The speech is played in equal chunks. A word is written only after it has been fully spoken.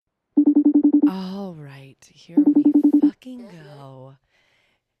All right, here we fucking go.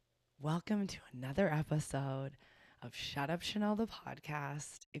 Welcome to another episode of Shut Up Chanel, the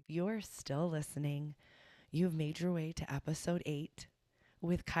podcast. If you're still listening, you've made your way to episode 8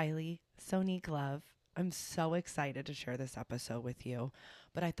 with Kylie, Sonique Love. I'm so excited to share this episode with you,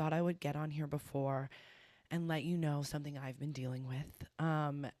 but I thought I would get on here before and let you know something I've been dealing with.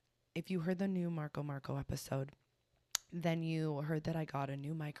 If you heard the new Marco episode, then you heard that I got a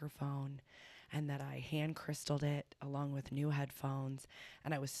new microphone and that I hand crystalled it along with new headphones.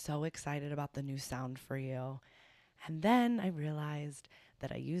 And I was so excited about the new sound for you. And then I realized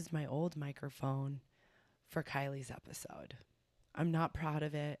that I used my old microphone for Kylie's episode. I'm not proud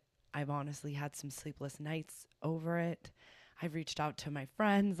of it. I've honestly had some sleepless nights over it. I've reached out to my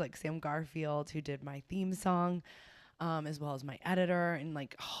friends like Sam Garfield, who did my theme song, as well as my editor, in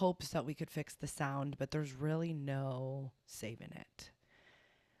like hopes that we could fix the sound, but there's really no saving it.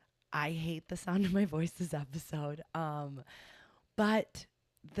 I hate the sound of my voice this episode, but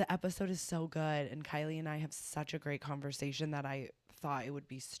the episode is so good, and Kylie and I have such a great conversation that I thought it would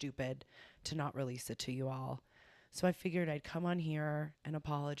be stupid to not release it to you all. So I figured I'd come on here and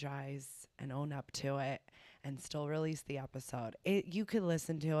apologize and own up to it and still release the episode. You could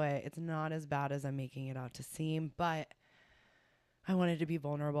listen to it. It's not as bad as I'm making it out to seem, but I wanted to be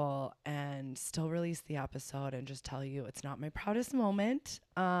vulnerable and still release the episode and just tell you it's not my proudest moment.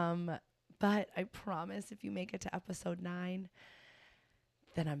 But I promise if you make it to episode 9,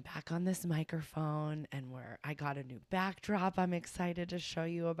 then I'm back on this microphone and I got a new backdrop I'm excited to show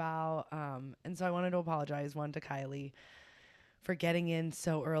you about. And so I wanted to apologize, one, to Kylie for getting in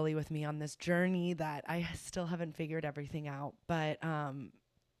so early with me on this journey that I still haven't figured everything out. But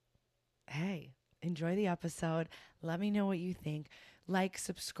hey, enjoy the episode. Let me know what you think. Like,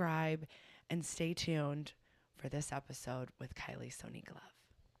 subscribe, and stay tuned for this episode with Kylie Sonique Love.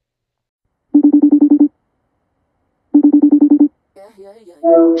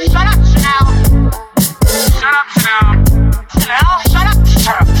 Shut up, Chanel. Shut up, Chanel. Chanel, shut up.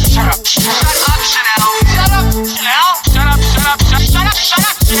 Shut up, shut up. Shut up, Chanel. Shut up, Chanel. Shut up, shut up, shut up, shut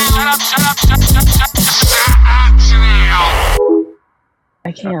up, Chanel. Shut up, shut up, shut up, Chanel.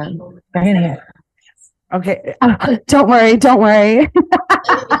 I can. I can hear. Okay. Don't worry.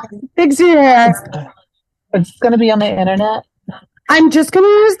 Fix your hair. It's going to be on the internet. I'm just going to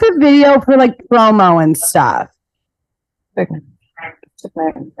use the video for like promo and stuff. Sickening.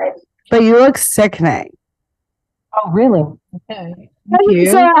 But you look sickening. Oh, really? Okay. Thank you.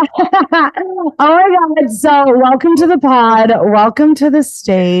 Oh my God. So welcome to the pod. Welcome to the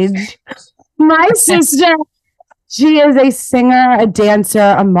stage. My sister, she is a singer, a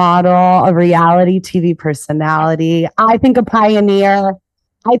dancer, a model, a reality TV personality. I think a pioneer.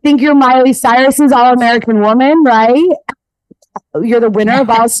 I think you're Miley Cyrus's All-American Woman, right? You're the winner of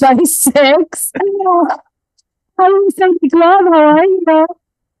All Star 6. Hello, Sonique Love. How are you?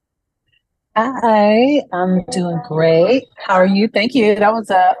 Hi, I'm doing great. How are you? Thank you. That was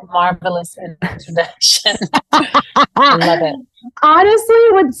a marvelous introduction. I love it. Honestly,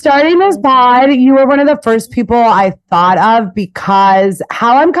 with starting this pod, you were one of the first people I thought of because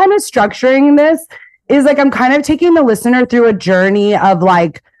how I'm kind of structuring this is like I'm kind of taking the listener through a journey of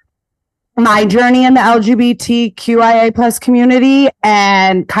like my journey in the LGBTQIA plus community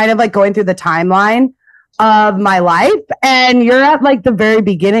and kind of like going through the timeline of my life, and you're at like the very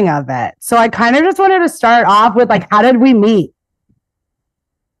beginning of it. So I kind of just wanted to start off with like, how did we meet?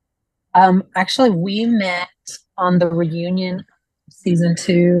 Actually, we met on the reunion season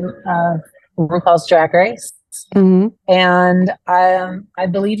 2 of RuPaul's Drag Race. Mm-hmm. And I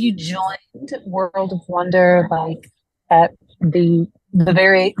believe you joined World of Wonder like at the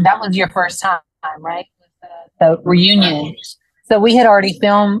very, that was your first time, right? The reunion. So we had already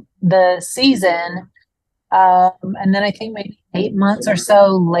filmed the season. And then I think maybe 8 months or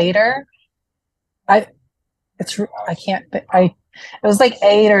so later, it was like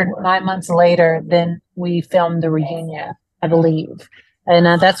 8 or 9 months later, then we filmed the reunion, I believe. And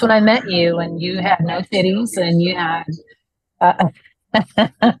that's when I met you, and you had no titties, and you had,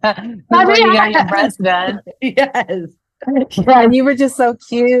 before you got your breast done. Yes. And you were just so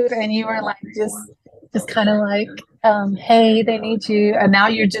cute, and you were like, just kind of like, hey, they need you. And now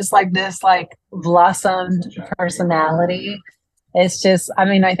you're just like this, like blossomed personality. It's just, I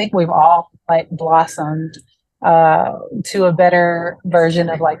mean, I think we've all like blossomed to a better version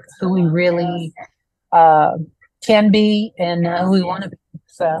of like who we really can be and who we want to be.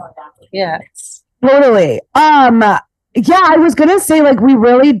 So yeah. Totally. Yeah, I was gonna say like we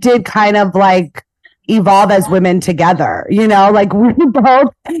really did kind of like evolve as women together, you know, like we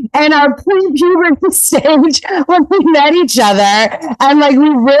both in our pre-puberty stage when we met each other, and like we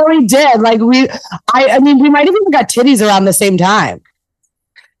really did, like I mean, we might have even got titties around the same time.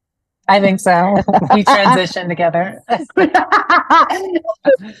 I think so. We transitioned together. We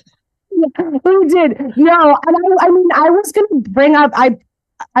did. No, and I mean, I was going to bring up,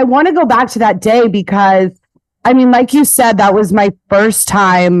 I want to go back to that day because, I mean, like you said, that was my first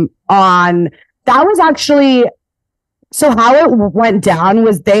time on, that was actually, so how it went down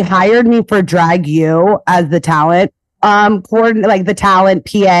was they hired me for Drag U as the talent, like the talent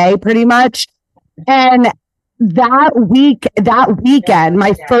PA pretty much. And that weekend,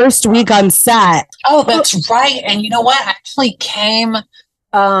 my first week on set. Oh, that's right. And you know what? I actually came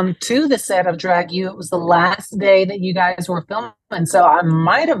to the set of Drag U. It was the last day that you guys were filming. So I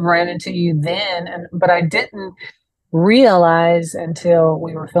might have ran into you then, but I didn't realize until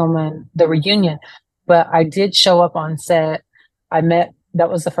we were filming the reunion. But I did show up on set. That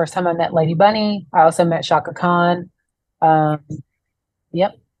was the first time I met Lady Bunny. I also met Shaka Khan.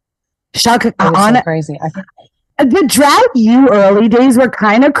 Yep. Shaka Khan. So crazy. The Drag U early days were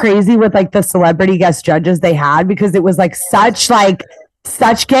kind of crazy with like the celebrity guest judges they had, because it was like such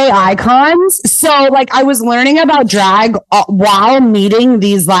gay icons. So like I was learning about drag while meeting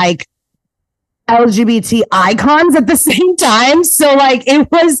these like LGBT icons at the same time. So like it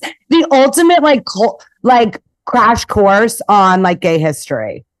was the ultimate like crash course on like gay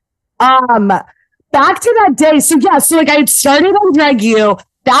history. Back to that day. So yeah, so like I started on Drag U.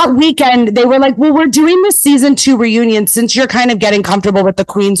 That weekend, they were like, well, we're doing the season 2 reunion. Since you're kind of getting comfortable with the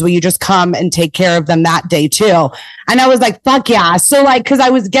queens, will you just come and take care of them that day too? And I was like, fuck yeah. So like, cause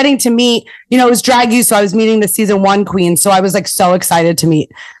I was getting to meet, you know, it was Drag U. So I was meeting the season 1 queen. So I was like so excited to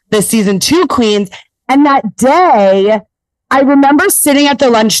meet the season 2 queens. And that day, I remember sitting at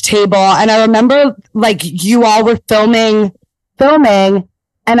the lunch table, and I remember like you all were filming. And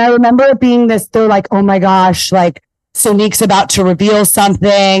I remember it being this, they're like, oh my gosh, like, Sonique's about to reveal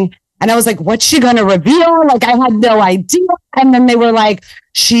something. And I was like, what's she going to reveal? Like, I had no idea. And then they were like,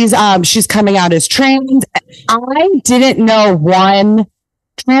 she's coming out as trans. I didn't know one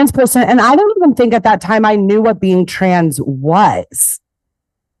trans person. And I don't even think at that time I knew what being trans was.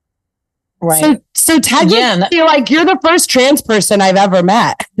 Right. So technically, like, you're the first trans person I've ever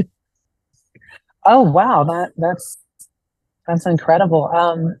met. Oh, wow. That's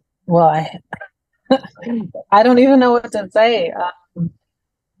incredible. Well, I don't even know what to say.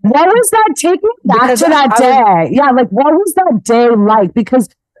 What was that? Take me back to that day. Yeah, like what was that day like? Because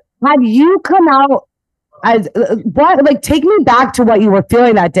had you come out as what? Like, take me back to what you were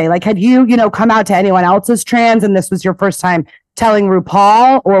feeling that day. Like, had you, come out to anyone else as trans, and this was your first time telling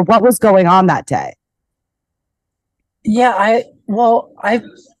RuPaul, or what was going on that day? Yeah,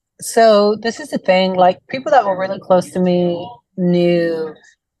 so this is the thing. Like, people that were really close to me knew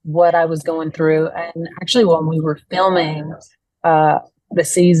what I was going through. And actually, when we were filming the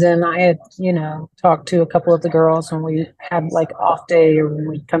season, I had, talked to a couple of the girls when we had like off day, or when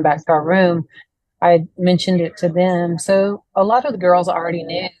we'd come back to our room. I mentioned it to them. So a lot of the girls already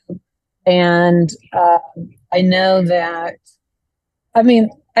knew. And I know that,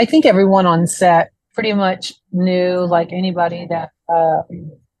 I think everyone on set pretty much knew, like anybody that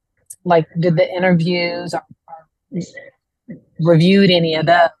like did the interviews or reviewed any of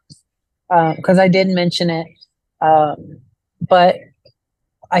those, because I did mention it, but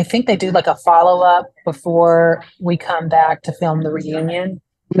I think they do like a follow-up before we come back to film the reunion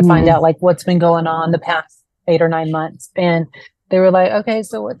to find out like what's been going on the past 8 or 9 months. And they were like, okay,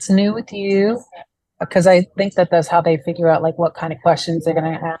 so what's new with you? Because I think that's how they figure out like what kind of questions they're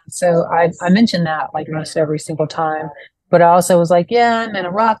going to ask. So I mentioned that like most every single time. But I also was like, yeah, I'm in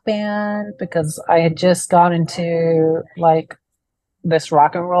a rock band, because I had just got into like this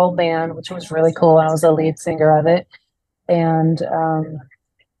rock and roll band, which was really cool. I was the lead singer of it. And,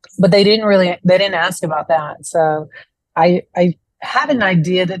 but they didn't ask about that. So I had an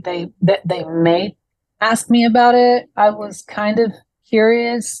idea that they may ask me about it. I was kind of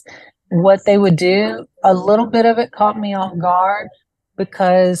curious what they would do. A little bit of it caught me off guard,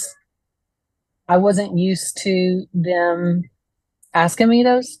 because I wasn't used to them asking me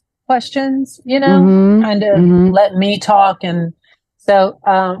those questions, kind of let me talk. And so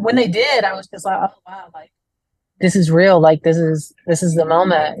when they did, I was just like, oh wow, like this is real, like this is the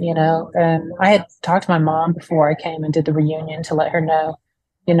moment, And I had talked to my mom before I came and did the reunion to let her know,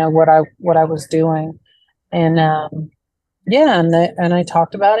 what I was doing. And and I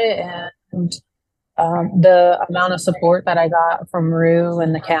talked about it, and the amount of support that I got from Rue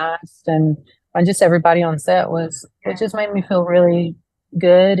and the cast and just everybody on set it just made me feel really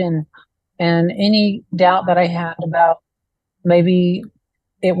good. And And any doubt that I had about maybe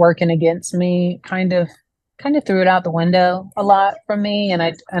it working against me kind of threw it out the window a lot for me. And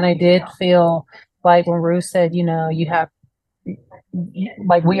I did feel like when Ruth said, you know, you have,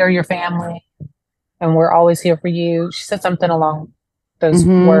 like, we are your family and we're always here for you. She said something along those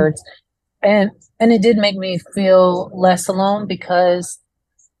words. And it did make me feel less alone, because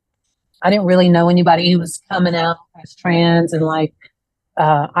I didn't really know anybody who was coming out as trans. And like,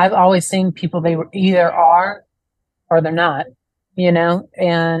 I've always seen people, they were either are or they're not, you know?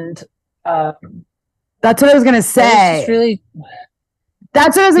 And that's what I was going to say. Really,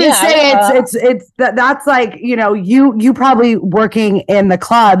 that's what I was going to say. That's like, you know, you probably working in the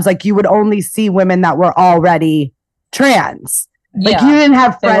clubs, like you would only see women that were already trans. Like you didn't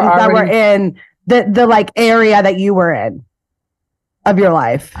have friends that were in the like area that you were in of your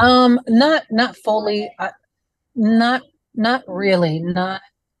life. Not fully, not really, not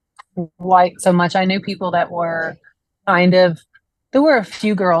quite so much. I knew people that were there were a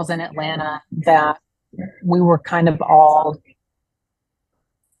few girls in Atlanta that we were kind of all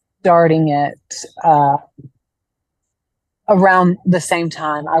starting it around the same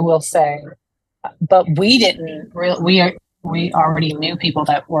time, I will say. But we didn't really, we already knew people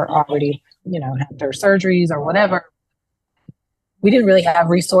that were already, you know, had their surgeries or whatever. We didn't really have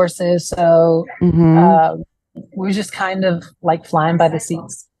resources. So we were just kind of like flying by the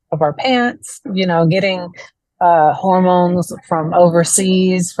seats of our pants, you know, getting hormones from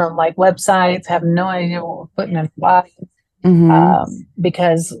overseas, from like websites, have no idea what we're putting in our body.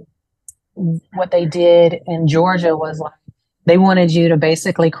 Because what they did in Georgia was like, they wanted you to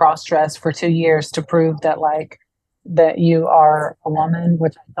basically cross-dress for 2 years to prove that like that you are a woman,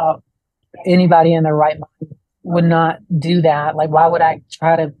 which I thought anybody in their right mind would not do that. Like, why would I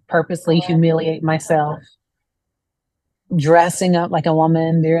try to purposely humiliate myself dressing up like a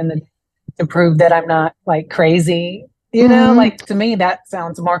woman during the to prove that I'm not like crazy, you know? Like, to me that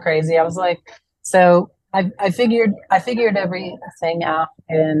sounds more crazy. I was like, so I figured everything out,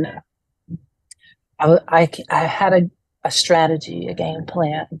 and I had a strategy, a game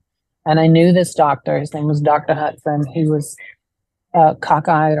plan, and I knew this doctor. His name was Dr. Hudson. He was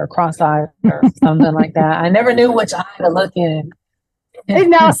cockeyed or cross-eyed or something like that. I never knew which eye to look in. I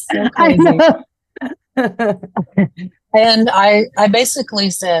know. So crazy. And I basically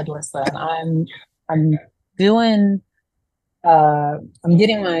said, listen, I'm doing I'm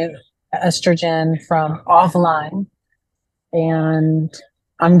getting my estrogen from offline, and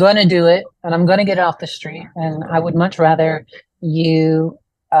I'm going to do it, and I'm going to get it off the street. And I would much rather you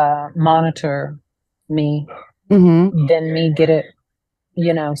monitor me than me get it,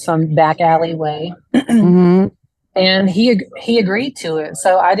 you know, some back alleyway. And he agreed to it.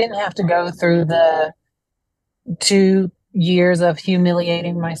 So I didn't have to go through the 2 years of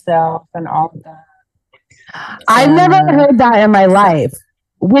humiliating myself and all of that. I've never heard that in my life.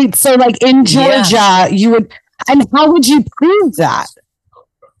 Wait, so like in Georgia, you would, and how would you prove that?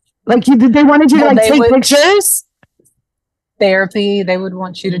 Like they wanted you to like take pictures? Therapy. They would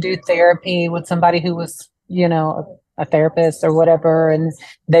want you to do therapy with somebody who was, you know, a therapist or whatever. And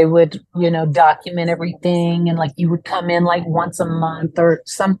they would, you know, document everything. And like, you would come in like once a month or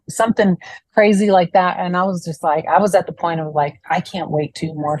something crazy like that. And I was just like, I was at the point of like, I can't wait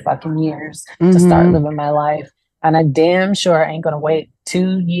 2 more fucking years to start living my life. And I damn sure ain't going to wait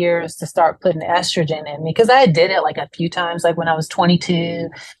 2 years to start putting estrogen in me. Cause I did it like a few times. Like when I was 22,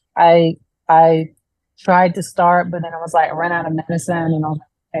 I tried to start, but then I was like, I ran out of medicine, and I was like,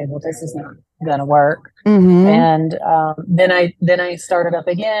 hey, well, this is not gonna work. And then I started up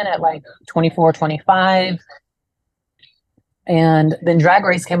again at like 24, 25. And then Drag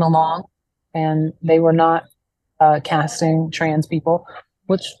Race came along, and they were not casting trans people,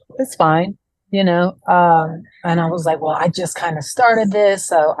 which is fine, you know. And I was like, well, I just kind of started this,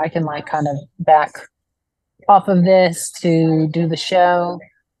 so I can like kind of back off of this to do the show.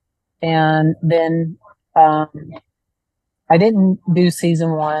 And then I didn't do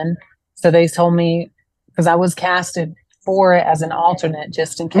season 1. So they told me, because I was casted for it as an alternate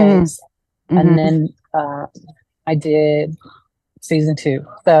just in case. And then I did season 2.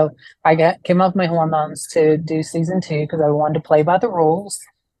 So I came off my hormones to do season 2 because I wanted to play by the rules.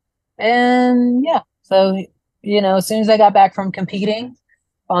 And yeah, so, you know, as soon as I got back from competing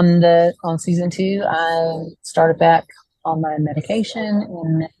on season 2, I started back on my medication,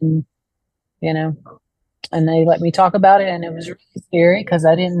 and then, you know, and they let me talk about it, and it was really scary because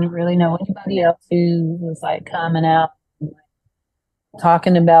I didn't really know anybody else who was like coming out and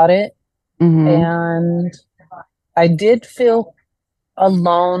talking about it. And I did feel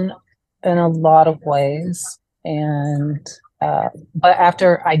alone in a lot of ways. And But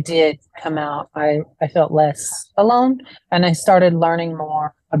after I did come out, I felt less alone, and I started learning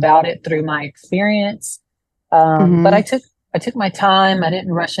more about it through my experience. But I took my time. I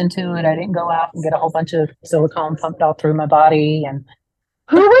didn't rush into it. I didn't go out and get a whole bunch of silicone pumped all through my body. And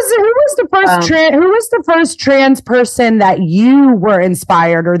who was the first trans person that you were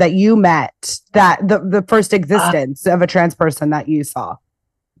inspired or that you met, that the first existence of a trans person that you saw?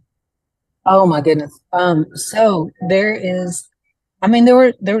 Oh my goodness. So there is, I mean, there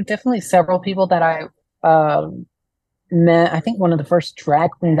were definitely several people that I met. I think one of the first drag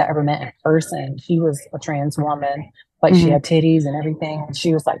queens I ever met in person, she was a trans woman. Like she had titties and everything. And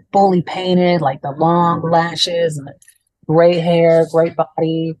she was like fully painted, like the long lashes and the great hair, great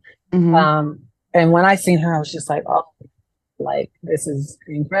body. And when I seen her, I was just like, oh, like this is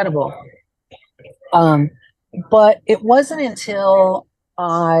incredible. But it wasn't until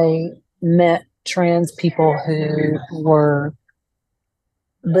I met trans people who were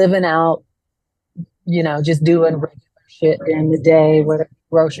living out, you know, just doing regular shit during the day, whether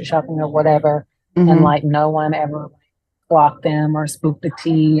grocery shopping or whatever, and like no one ever clocked them or spooked the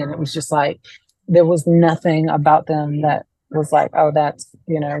tea, and it was just like there was nothing about them that was like, oh, that's,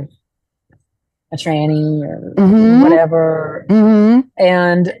 you know, a tranny or whatever.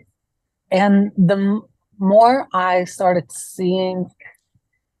 And the more I started seeing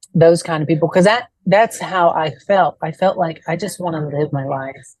those kind of people, because that's how I felt. I felt like I just want to live my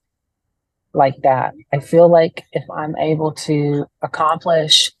life like that. I feel like if I'm able to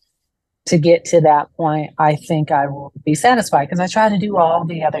accomplish to get to that point, I think I will be satisfied, because I try to do all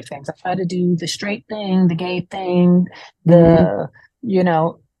the other things. I try to do the straight thing, the gay thing, the, you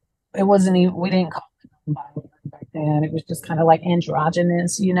know, it wasn't even, we didn't call it back then. It was just kind of like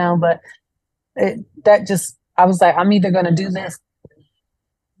androgynous, you know, but I was like, I'm either going to do this.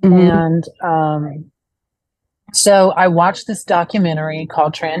 And so I watched this documentary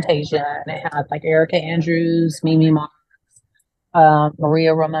called Trantasia, and it had like Erica Andrews, Mimi Marks,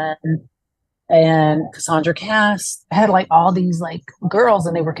 Maria Roman, and Cassandra Cass. I had like all these like girls,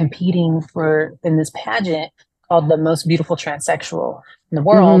 and they were competing in this pageant called the most beautiful transsexual in the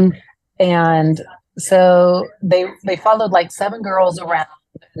world. And so they followed like 7 girls around,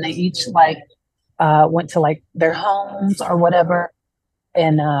 and they each like went to like their homes or whatever.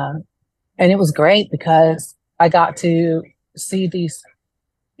 And it was great because I got to see these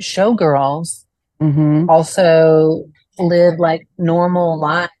showgirls also live like normal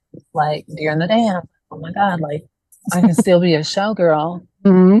lives, like during the day. And I'm like, oh my God, like I can still be a showgirl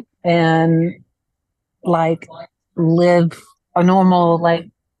and like live a normal like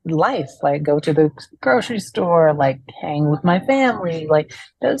life, like go to the grocery store, like hang with my family, like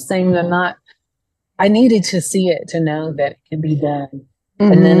those things are not, I needed to see it to know that it can be done.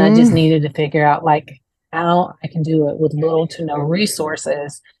 And then I just needed to figure out like how I can do it with little to no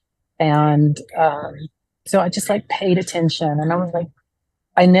resources. And so I just like paid attention, and I was like,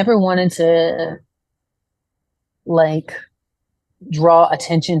 I never wanted to like draw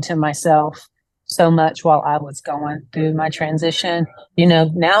attention to myself so much while I was going through my transition. You know,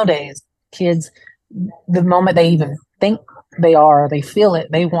 nowadays kids, the moment they even think they feel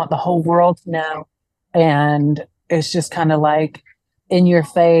it, they want the whole world to know. And it's just kind of like in your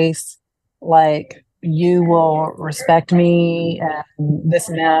face, like you will respect me and this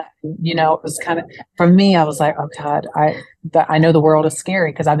and that. You know, it was kind of, for me, I was like, oh God, I know the world is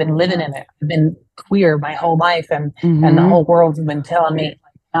scary because I've been living in it. I've been queer my whole life, and the whole world's been telling me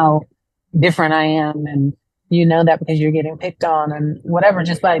how different I am, and you know that because you're getting picked on and whatever,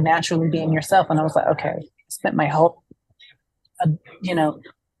 just by naturally being yourself. And I was like, okay, I spent my whole, you know,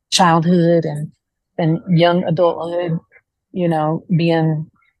 childhood and young adulthood, you know,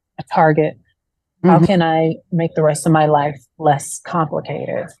 being a target. How can I make the rest of my life less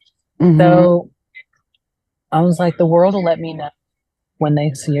complicated? So I was like, the world will let me know when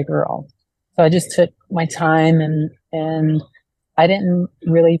they see a girl. So I just took my time, and I didn't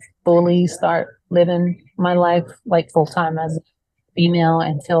really fully start living my life like full time as a female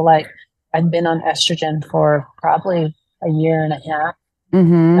until like I'd been on estrogen for probably a year and a half.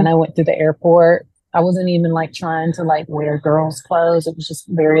 And I went through the airport. I wasn't even like trying to like wear girls' clothes. It was just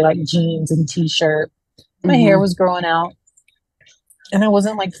very like jeans and t-shirt. My hair was growing out, and I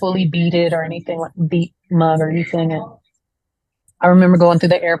wasn't like fully beaded or anything, like beat mug or anything. And I remember going through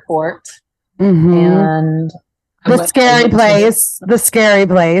the airport, and the scary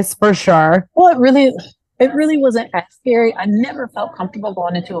place for sure. Well, it really wasn't as scary. I never felt comfortable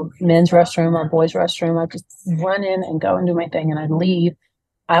going into a men's restroom or a boys' restroom. I just run in and go and do my thing, and I'd leave.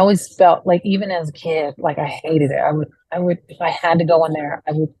 I always felt like, even as a kid, like I hated it. I would, if I had to go in there,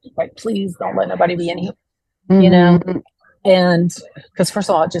 I would like, please don't let nobody be in here, you know? And because first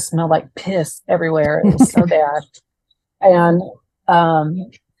of all, it just smelled like piss everywhere. It was so bad. And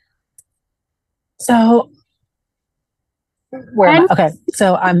so where am I? Okay.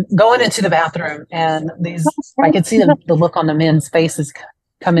 So I'm going into the bathroom and I could see the look on the men's faces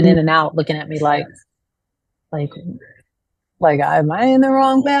coming in and out, looking at me like, am I in the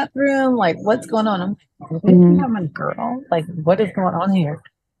wrong bathroom? Like, what's going on? I'm like, I'm a girl. Like, what is going on here?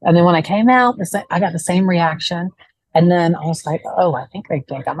 And then when I came out, I got the same reaction. And then I was like, oh, I think they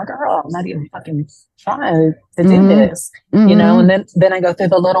think I'm a girl. I'm not even fucking trying to do this, you know? And then I go through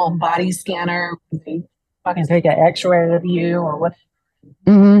the little body scanner. They fucking take an x-ray of you or what.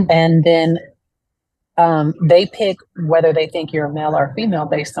 And then they pick whether they think you're a male or female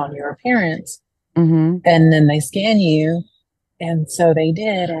based on your appearance. And then they scan you. And so they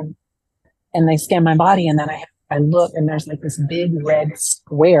did. And they scanned my body. And then I look and there's like this big red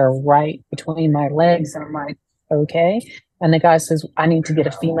square right between my legs. And I'm like, okay. And the guy says, I need to get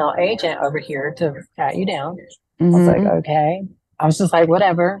a female agent over here to pat you down. I was like, okay. I was just like,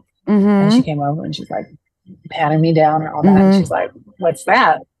 whatever. And she came over and she's like patting me down and all that. And she's like, what's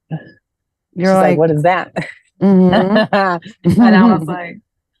that? She's like, what is that? And I was like,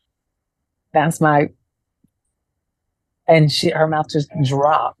 that's my, and her mouth just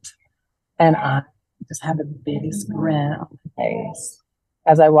dropped. And I just had the biggest grin on my face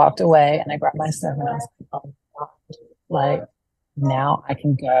as I walked away and I grabbed my stuff and I was like, oh, God. Like, now I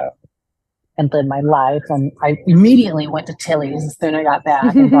can go and live my life. And I immediately went to Tilly's as soon as I got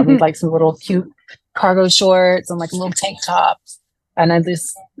back and bought me like some little cute cargo shorts and like little tank tops. And I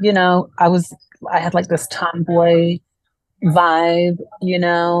just, you know, I had like this tomboy vibe, you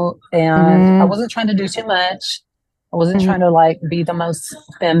know, and I wasn't trying to do too much. I wasn't trying to like be the most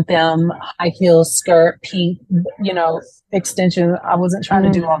femme, high heel skirt, pink, you know, extension. I wasn't trying to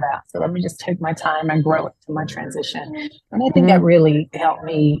do all that. So let me just take my time and grow it to my transition. And I think that really helped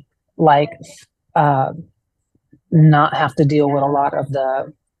me like not have to deal with a lot of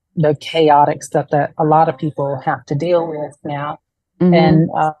the chaotic stuff that a lot of people have to deal with now. And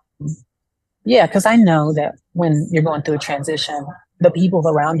yeah, because I know that when you're going through a transition, the people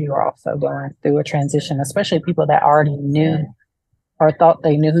around you are also going through a transition, especially people that already knew or thought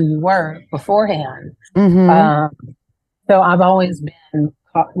they knew who you were beforehand. So I've always been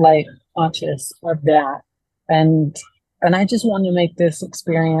like conscious of that. And I just want to make this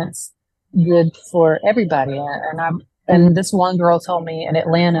experience good for everybody. And this one girl told me in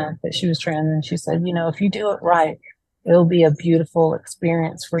Atlanta that she was trans, and she said, you know, if you do it right, it'll be a beautiful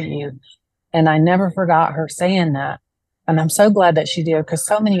experience for you. And I never forgot her saying that. And I'm so glad that she did, because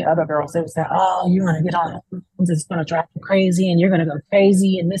so many other girls, they would say, oh, you're going to get on, it's going to drive you crazy and you're going to go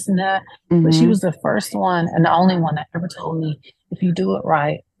crazy and this and that. But she was the first one and the only one that ever told me, if you do it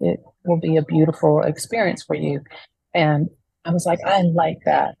right, it will be a beautiful experience for you. And I was like, I like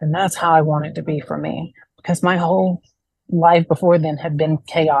that. And that's how I want it to be for me, because my whole life before then had been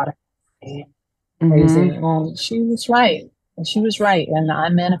chaotic, crazy. Well, she was right. And she was right. And I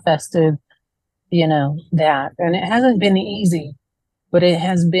manifested, you know, that. And it hasn't been easy, but it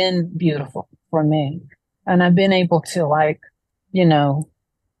has been beautiful for me. And I've been able to, like, you know,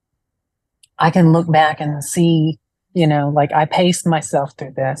 I can look back and see, you know, like I paced myself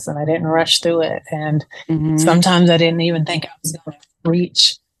through this and I didn't rush through it. And sometimes I didn't even think I was going to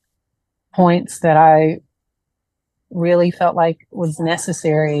reach points that I really felt like was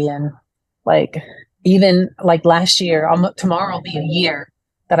necessary. And like, even like last year, tomorrow will be a year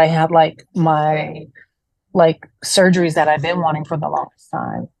that I had like my like surgeries that I've been wanting for the longest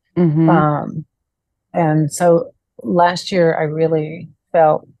time. And so last year I really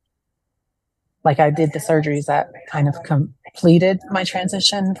felt like I did the surgeries that kind of completed my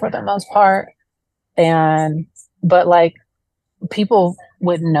transition for the most part. But like people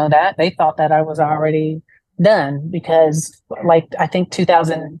wouldn't know that. They thought that I was already done, because like I think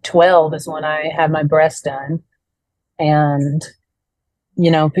 2012 is when I had my breast done. And you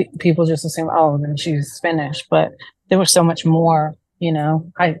know, people just assume, oh, then she's finished. But there was so much more, you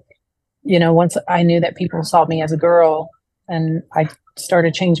know. Once I knew that people saw me as a girl and I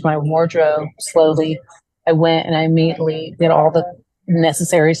started changing my wardrobe slowly, I went and I immediately did all the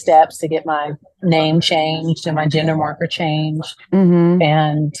necessary steps to get my name changed and my gender marker changed.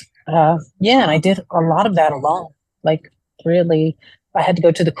 And I did a lot of that alone. Like really, I had to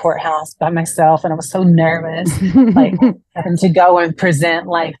go to the courthouse by myself and I was so nervous, like having to go and present,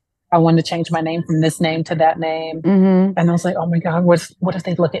 like I wanted to change my name from this name to that name. And I was like, oh my God, what if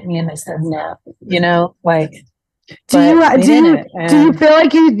they look at me and they said no, you know, like, do you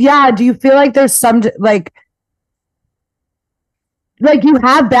feel like there's some like, like you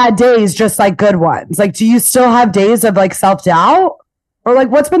have bad days just like good ones. Like, do you still have days of like self-doubt? Or like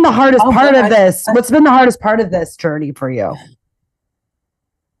what's been the hardest part of this? What's been the hardest part of this journey for you?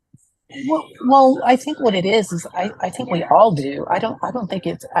 Well, I think what it is I think we all do. I don't think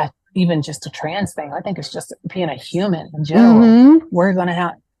it's even just a trans thing. I think it's just being a human in general. We're going to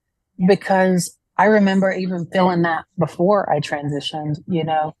have, because I remember even feeling that before I transitioned, you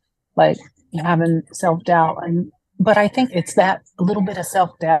know, like having self-doubt. But I think it's that little bit of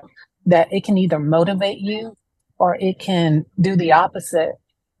self-doubt that it can either motivate you or it can do the opposite.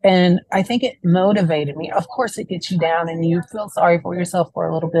 And I think it motivated me. Of course, it gets you down and you feel sorry for yourself for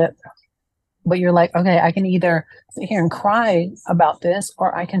a little bit. But you're like, okay, I can either sit here and cry about this,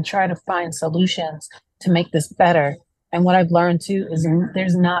 or I can try to find solutions to make this better. And what I've learned too is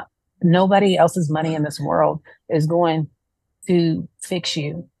nobody else's money in this world is going to fix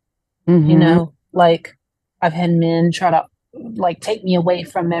you. You know, like I've had men try to like take me away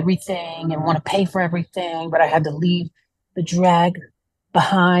from everything and want to pay for everything, but I had to leave the drag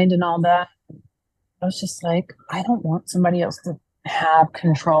behind and all that. I was just like, I don't want somebody else to have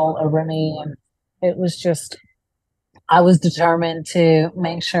control over me. And it was just, I was determined to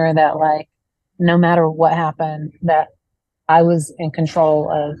make sure that like, no matter what happened, that I was in control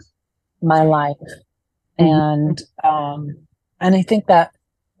of my life. And I think that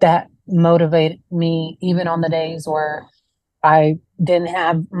motivated me even on the days where I didn't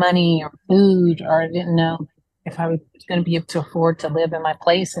have money or food, or I didn't know if I was going to be able to afford to live in my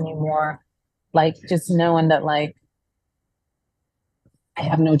place anymore. Like just knowing that like I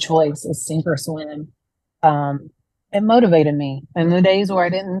have no choice, it's sink or swim. It motivated me. And the days where I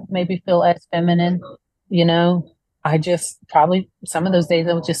didn't maybe feel as feminine, you know, I just probably some of those days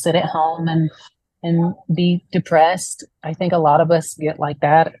I would just sit at home and be depressed. I think a lot of us get like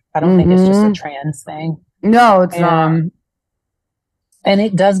that. I don't think it's just a trans thing. No, it's not. And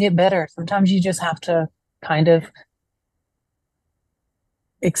it does get better. Sometimes you just have to kind of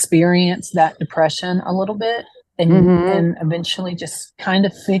experience that depression a little bit and eventually just kind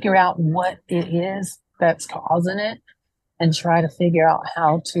of figure out what it is that's causing it and try to figure out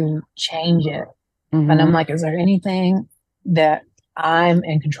how to change it. And I'm like, is there anything that I'm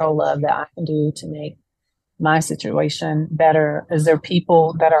in control of that I can do to make my situation better? Is there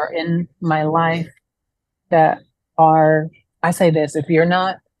people that are in my life that are, I say this, if you're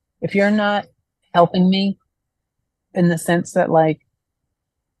not helping me in the sense that like,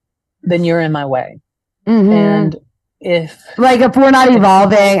 then you're in my way. And if we're not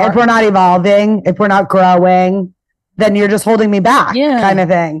evolving, if we're not growing, then you're just holding me back, kind of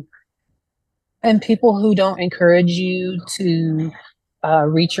thing. And people who don't encourage you to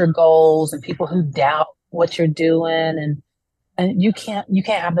reach your goals, and people who doubt what you're doing, and you can't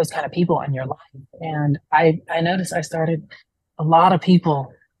have those kind of people in your life. And I noticed a lot of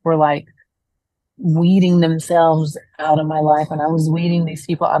people were like weeding themselves out of my life, and I was weeding these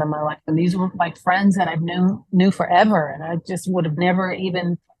people out of my life. And these were like friends that I've knew forever, and I just would have never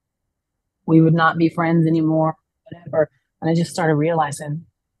even, we would not be friends anymore, whatever. And I just started realizing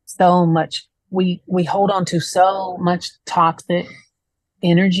so much. We hold on to so much toxic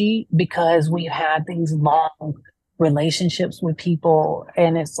energy because we've had these long relationships with people.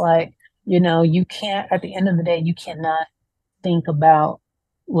 And it's like, you know, you can't, at the end of the day, you cannot think about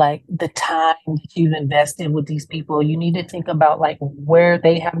like the time that you've invested with these people. You need to think about like where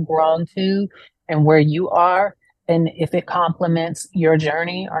they have grown to and where you are, and if it complements your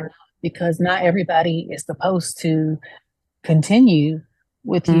journey or not, because not everybody is supposed to continue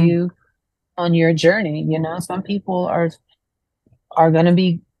with you on your journey. You know, some people are going to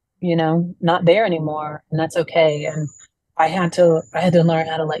be, you know, not there anymore, and that's okay. And I had to learn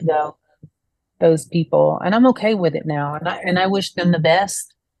how to let go of those people, and I'm okay with it now. And I wish them the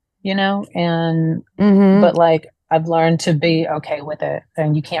best, you know, and, but like, I've learned to be okay with it,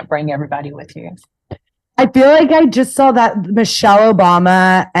 and you can't bring everybody with you. I feel like I just saw that Michelle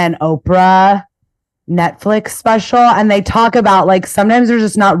Obama and Oprah Netflix special, and they talk about like sometimes there's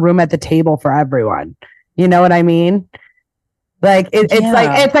just not room at the table for everyone. You know what I mean? Like it's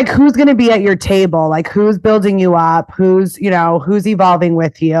like who's going to be at your table? Like who's building you up? Who's evolving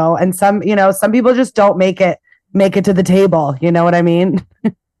with you? And some people just don't make it to the table. You know what I mean?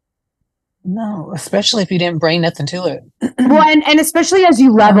 No, especially if you didn't bring nothing to it. Well, and especially as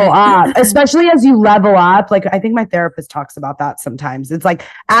you level up, like I think my therapist talks about that sometimes. It's like,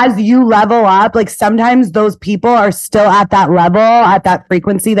 as you level up, like sometimes those people are still at that level, at that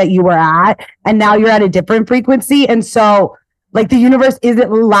frequency that you were at, and now you're at a different frequency. And so like the universe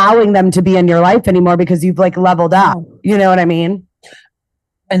isn't allowing them to be in your life anymore because you've like leveled up. You know what I mean?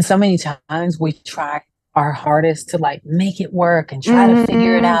 And so many times we try our hardest to like make it work and try to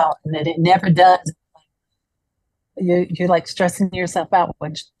figure it out, and then it never does. You're like stressing yourself out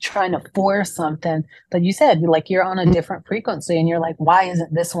when trying to force something. But you said like you're on a different frequency, and you're like, why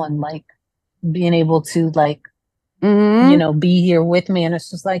isn't this one like being able to like, you know, be here with me? And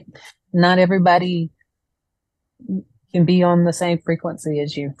it's just like, not everybody can be on the same frequency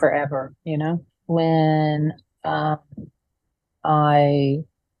as you forever, you know? When I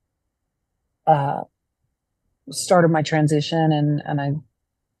started my transition and I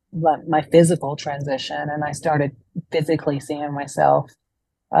my physical transition, and I started physically seeing myself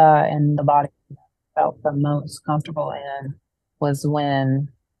in the body I felt the most comfortable in, was when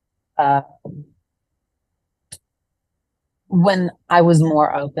I was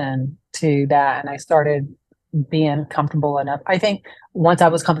more open to that, and I started being comfortable enough. I think once I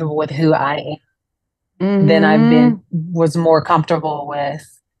was comfortable with who I am, then I was more comfortable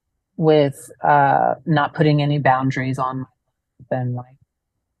with not putting any boundaries on and like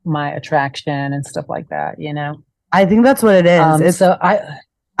my attraction and stuff like that, you know? I think that's what it is. So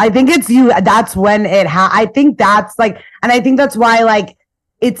I think it's you. That's when I think that's like, and I think that's why like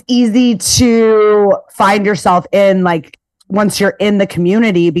it's easy to find yourself in like once you're in the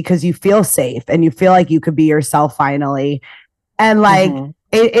community, because you feel safe and you feel like you could be yourself finally. And like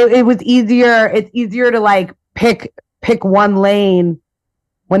it was easier. It's easier to like pick one lane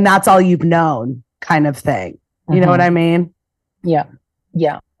when that's all you've known, kind of thing. You know what I mean? Yeah.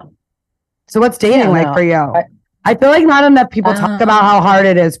 Yeah. So what's dating like for you? I feel like not enough people talk about how hard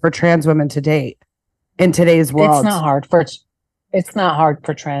it is for trans women to date in today's world. It's not hard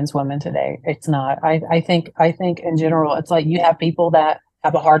for trans women today. It's not. I think in general, it's like you have people that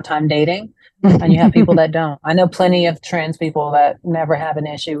have a hard time dating and you have people that don't. I know plenty of trans people that never have an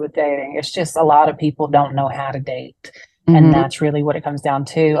issue with dating. It's just a lot of people don't know how to date. And that's really what it comes down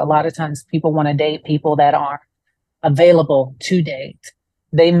to. A lot of times people want to date people that aren't available to date.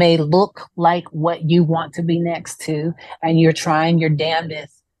 They may look like what you want to be next to, and you're trying your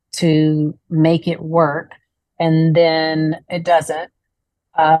damnedest to make it work, and then it doesn't.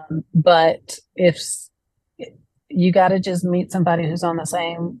 But if you got to just meet somebody who's on the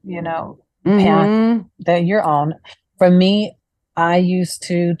same, you know, path that you're on. For me, I used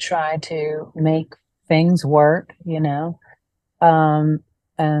to try to make things work, you know,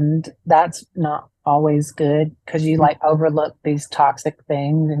 and that's not always good, because you like overlook these toxic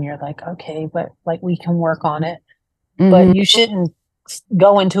things and you're like, okay, but like we can work on it. But you shouldn't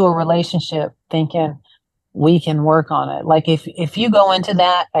go into a relationship thinking we can work on it. Like if you go into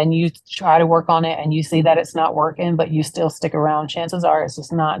that and you try to work on it and you see that it's not working, but you still stick around, chances are it's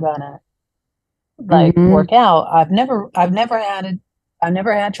just not gonna like work out. I've never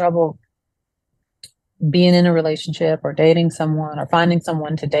had trouble being in a relationship or dating someone or finding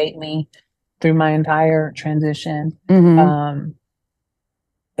someone to date me through my entire transition.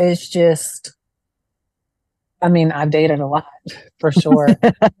 It's just, I mean, I've dated a lot for sure.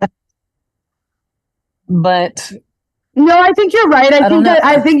 But no, I think you're right.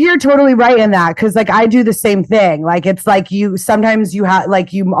 I think you're totally right in that, because like I do the same thing. Like it's like you sometimes you have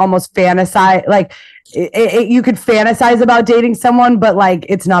like you almost fantasize, like you could fantasize about dating someone, but like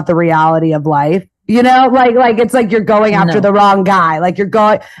it's not the reality of life. You know, like it's like you're going after the wrong guy. Like you're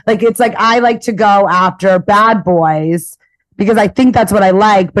going, like it's like I like to go after bad boys because I think that's what I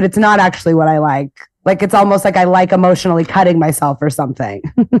like, but it's not actually what I like. Like it's almost like I like emotionally cutting myself or something.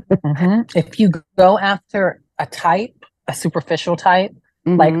 If you go after a type, a superficial type,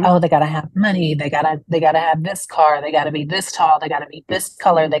 like, oh, they gotta have money, they gotta have this car, they gotta be this tall, they gotta be this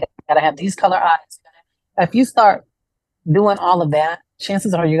color, they gotta have these color eyes. If you start doing all of that,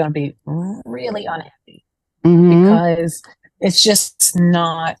 chances are you're going to be really unhappy, because it's just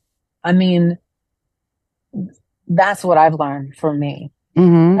not, I mean, that's what I've learned from me.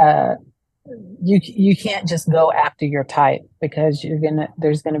 You can't just go after your type, because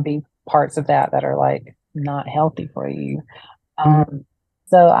there's going to be parts of that are like not healthy for you.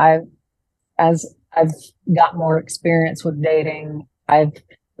 So as I've got more experience with dating, I've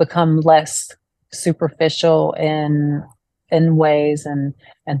become less superficial in ways and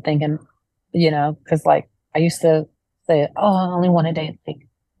thinking, you know, because like I used to say, oh, I only want to date like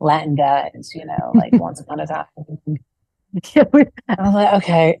Latin guys, you know, like once upon a time. I was like,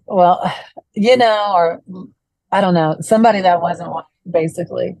 okay, well, you know, or I don't know, somebody that wasn't one,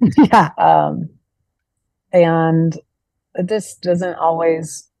 basically. And this doesn't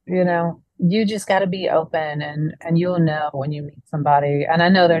always, you know, you just got to be open, and you'll know when you meet somebody. And I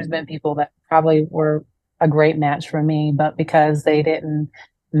know there's been people that probably were a great match for me, but because they didn't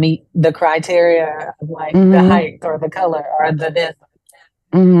meet the criteria of like the height or the color or the this,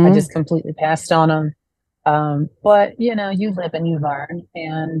 I just completely passed on them. But you know, you live and you learn.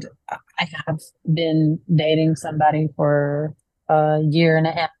 And I have been dating somebody for a year and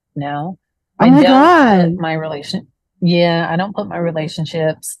a half now. Oh my God. Put my yeah, I don't put my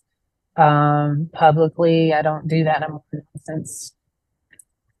relationships publicly. I don't do that since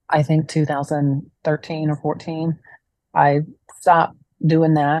I think 2013 or 14. I stopped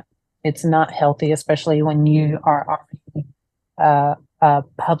doing that. It's not healthy, especially when you are already a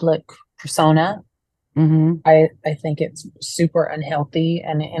public persona. I think it's super unhealthy,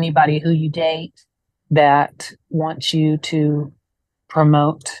 and anybody who you date that wants you to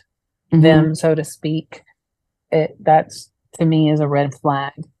promote them, so to speak, that's to me is a red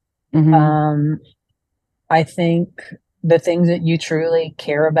flag. I think the things that you truly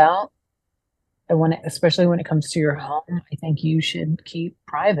care about, and especially when it comes to your home, I think you should keep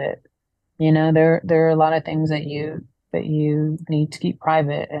private. You know, there are a lot of things that you need to keep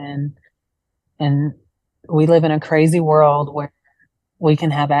private, and we live in a crazy world where we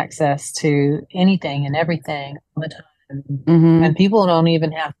can have access to anything and everything all the time. And people don't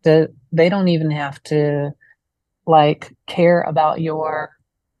even have to like care about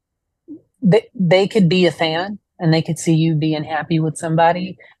they could be a fan and they could see you being happy with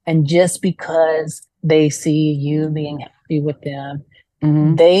somebody, and just because they see you being happy with them,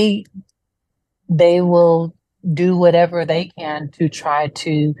 they will do whatever they can to try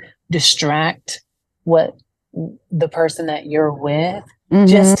to distract what the person that you're with,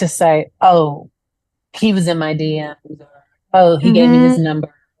 just to say, oh, he was in my DMs, or oh, he gave me his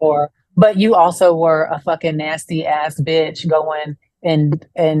number, but you also were a fucking nasty ass bitch going and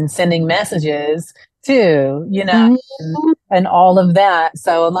sending messages too, you know, and all of that.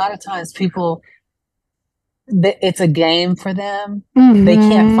 So a lot of times people, it's a game for them. They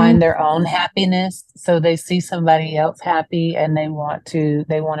can't find their own happiness, so they see somebody else happy and they want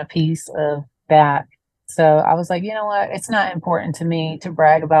a piece of that. So I was like, you know what? It's not important to me to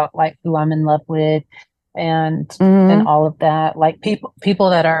brag about like who I'm in love with and all of that. Like people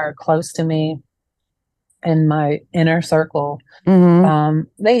that are close to me in my inner circle,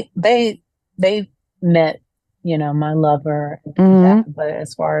 they met, you know, my lover and that. But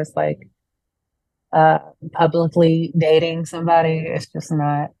as far as like publicly dating somebody, it's just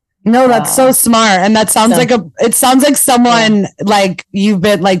not. No, that's so smart. And that sounds it sounds like someone like you've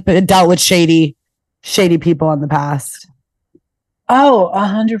been like dealt with shady people in the past. Oh,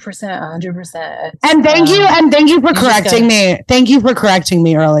 100%. And thank you for correcting me. Thank you for correcting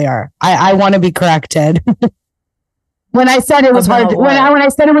me earlier. I want to be corrected. When I said it was hard, when I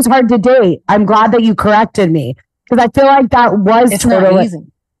said it was hard to date, I'm glad that you corrected me, because I feel like that was totally not easy.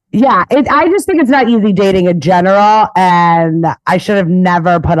 Yeah, I just think it's not easy dating in general, and I should have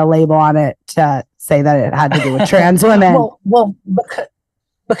never put a label on it to say that it had to do with trans women. well,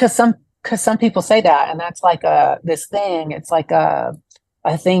 because some people say that, and that's like this thing. It's like a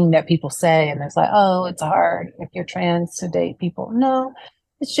thing that people say, and it's like, oh, it's hard if you're trans to date people. No,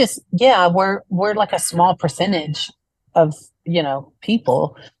 it's just, yeah, we're like a small percentage of, you know,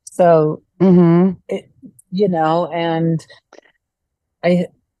 people. So it, you know, and I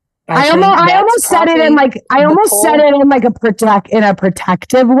almost said it in like a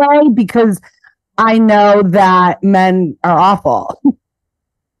protective way, because I know that men are awful.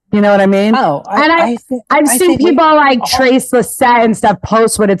 You know what I mean? Oh, I've seen people like Trace Lissette and stuff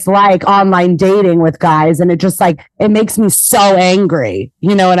post what it's like online dating with guys, and it just like, it makes me so angry.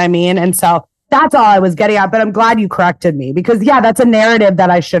 You know what I mean? And so that's all I was getting at. But I'm glad you corrected me, because yeah, that's a narrative that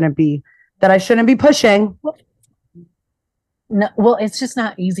I shouldn't be pushing. No, well, it's just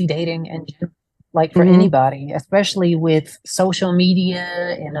not easy dating, and like for anybody, especially with social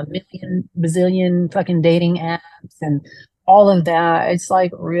media and a million bazillion fucking dating apps and all of that. It's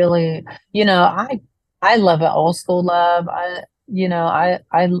like, really, you know, I love an old school love. I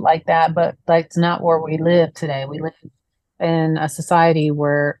like that, but that's not where we live today. We live in a society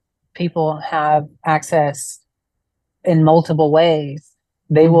where people have access in multiple ways.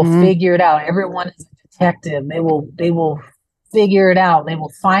 They will figure it out. Everyone is a detective. They will figure it out. They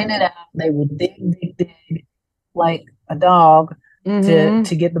will find it out. They will dig like a dog to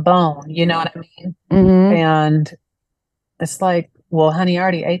get the bone. You know what I mean? And it's like, well, honey, I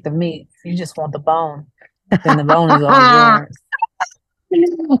already ate the meat. If you just want the bone, then the bone is all yours.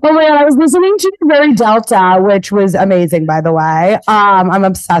 Oh my God, I was listening to Very Delta, which was amazing, by the way. I'm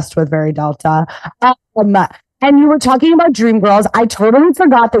obsessed with Very Delta. And you were talking about Dream Girls. I totally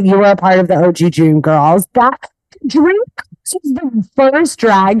forgot that you were a part of the OG Dream Girls. That Dream Girls was the first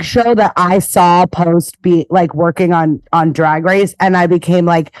drag show that I saw post be like working on Drag Race, and I became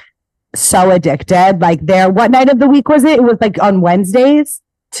like so addicted. Like, what night of the week was it? It was like on Wednesdays?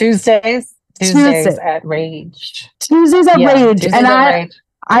 Tuesdays. Tuesdays at Rage. Tuesdays at Rage. Tuesdays And at Rage.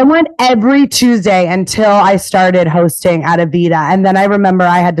 I went every Tuesday until I started hosting at Avita. And then I remember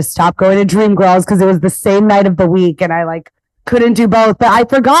I had to stop going to Dream Girls because it was the same night of the week and I like couldn't do both. But I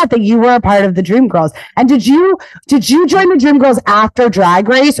forgot that you were a part of the Dream Girls. And did you join the Dream Girls after Drag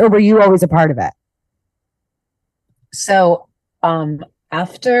Race or were you always a part of it? So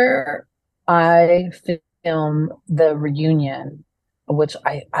after I filmed the reunion, which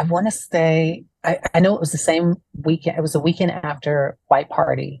I want to say, I know it was the same weekend. It was the weekend after White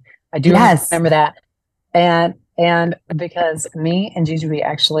Party. I do remember that. And because me and Gigi, we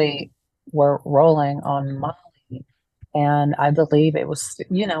actually were rolling on Molly. And I believe it was,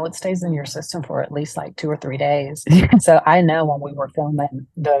 it stays in your system for at least like 2 or 3 days. So I know when we were filming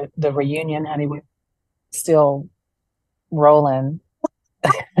the reunion, honey, we were still rolling.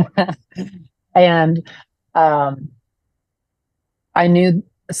 And I knew.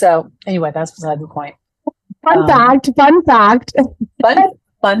 So anyway, that's beside the point. Fun fact. Fun fact.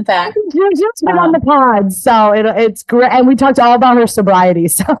 You've just been on the pod, so it's great. And we talked all about her sobriety.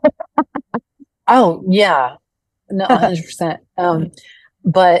 So. Oh yeah, no, 100%.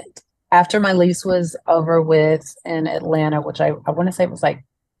 But after my lease was over with in Atlanta, which I want to say it was like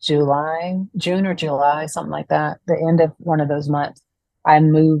June or July, something like that, the end of one of those months, I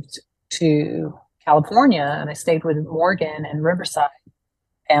moved to California and I stayed with Morgan in Riverside.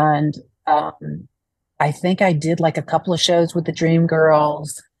 And I think I did like a couple of shows with the Dream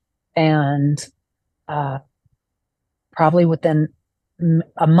Girls, and probably within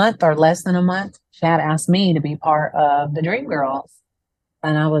a month or less than a month, Chad asked me to be part of the Dream Girls.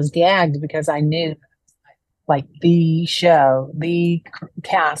 And I was gagged because I knew like the show, the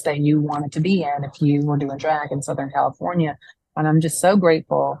cast that you wanted to be in if you were doing drag in Southern California. And I'm just so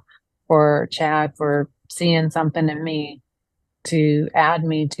grateful for Chad for seeing something in me to add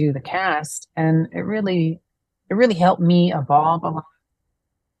me to the cast. And it really helped me evolve a lot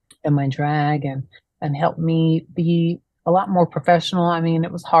in my drag and helped me be a lot more professional. I mean,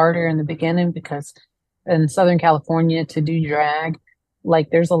 it was harder in the beginning because in Southern California to do drag,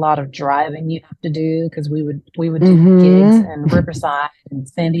 like there's a lot of driving you have to do because we would do gigs in Riverside and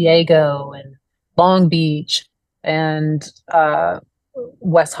San Diego and Long Beach and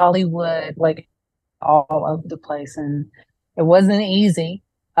West Hollywood, like all over the place. And it wasn't easy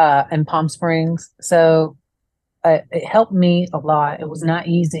in Palm Springs. So it helped me a lot. It was not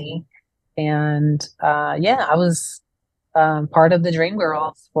easy. And I was part of the Dream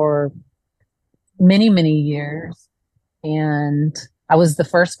Girls for many, many years. And I was the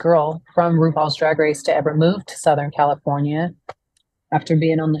first girl from RuPaul's Drag Race to ever move to Southern California after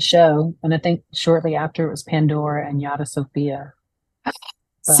being on the show. And I think shortly after it was Pandora and Yada Sophia.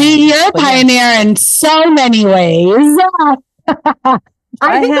 See, you're a pioneer in so many ways. I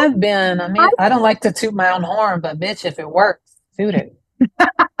have been. I mean, I don't like to toot my own horn, but bitch, if it works, toot it.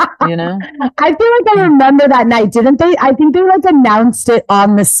 I feel like I remember that night, didn't they? I think they like announced it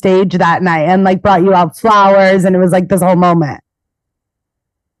on the stage that night and like brought you out flowers, and it was like this whole moment.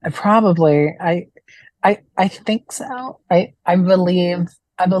 Probably. I think so. I believe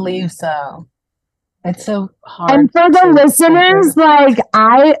so. It's so hard. And for the listeners, like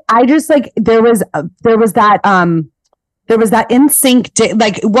I just like there was that NSYNC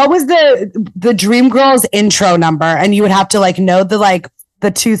like what was the Dream Girls intro number, and you would have to like know the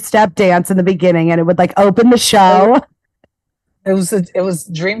 2-step dance in the beginning, and it would like open the show. It was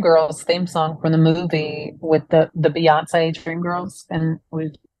Dream Girls theme song from the movie with the Beyonce Dream Girls, and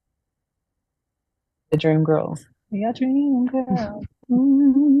with the Dream Girls. We got Dream Girls.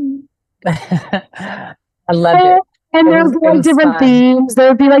 I loved it. And there would be like different themes. There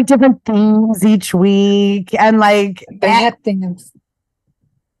would be like different themes each week. And like they had themes.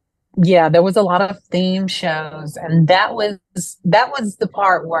 Yeah, there was a lot of theme shows. And that was the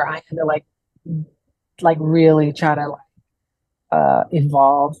part where I had to like really try to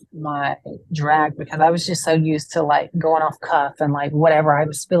evolve my drag, because I was just so used to like going off cuff and like whatever I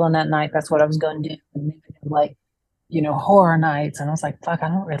was feeling that night, that's what I was going to do. And like, horror nights. And I was like, fuck, I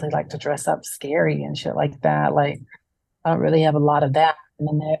don't really like to dress up scary and shit like that. Like, I don't really have a lot of that. And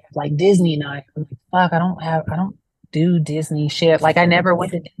then they like Disney night. I'm like, fuck, I don't do Disney shit. Like, I never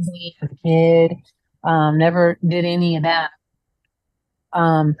went to Disney as a kid. Never did any of that.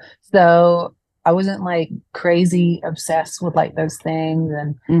 So I wasn't like crazy obsessed with like those things.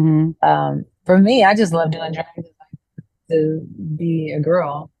 And for me, I just love doing drag to be a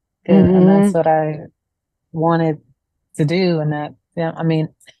girl. And that's what I wanted to do. And that, I mean,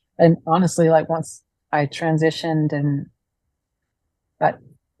 and honestly, like once I transitioned and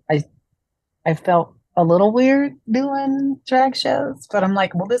I felt a little weird doing drag shows, but I'm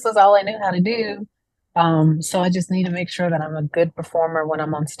like, well, this is all I knew how to do. So I just need to make sure that I'm a good performer when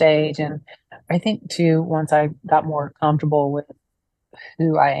I'm on stage. And I think too, once I got more comfortable with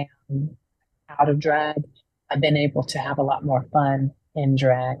who I am out of drag, I've been able to have a lot more fun in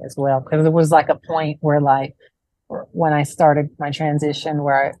drag as well. Because there was like a point where like when I started my transition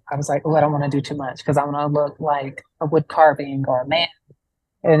where I was like, oh, I don't want to do too much because I want to look like a wood carving or a man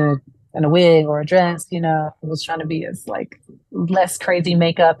in a wig or a dress, you know. I was trying to be as like less crazy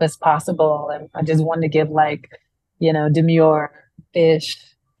makeup as possible. And I just wanted to give like, you know, demure ish.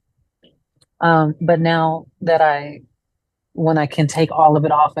 But now that when I can take all of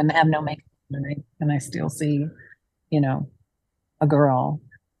it off and have no makeup and I still see, you know, a girl,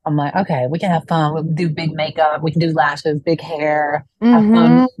 I'm like, okay, we can have fun. We can do big makeup. We can do lashes, big hair, have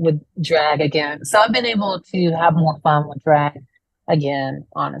fun with drag again. So I've been able to have more fun with drag again,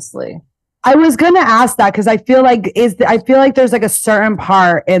 honestly. I was gonna ask that because I feel like there's like a certain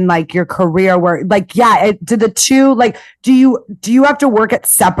part in like your career where like do the two like do you have to work at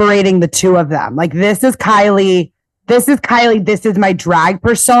separating the two of them? Like this is Kylie, this is my drag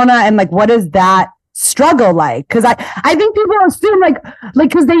persona, and like what is that struggle like? Because I think people assume like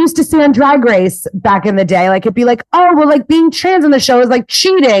because they used to see on Drag Race back in the day, like it'd be like, oh well, like being trans in the show is like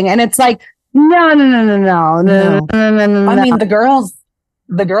cheating, and it's like no. I mean,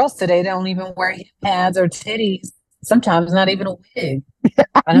 the girls today don't even wear hip pads or titties. Sometimes not even a wig. And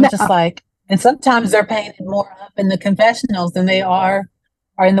I'm just like, and sometimes they're painted more up in the confessionals than they are,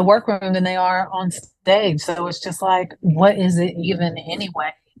 or in the workroom than they are on stage. So it's just like, what is it even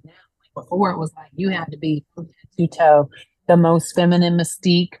anyway? Before it was like you had to be to toe the most feminine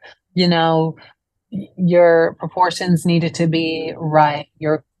mystique, you know, your proportions needed to be right.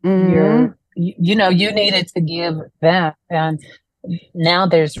 Your you know, you needed to give that. And now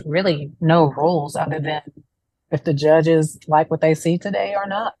there's really no rules other than if the judges like what they see today or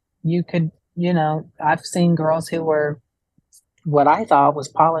not. You could, you know, I've seen girls who were what I thought was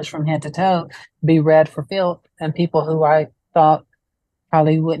polished from head to toe be read for filth, and people who I thought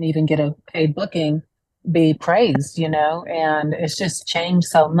probably wouldn't even get a paid booking be praised, you know. And it's just changed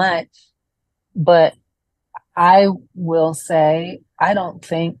so much. But I will say, I don't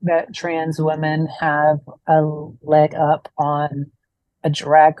think that trans women have a leg up on a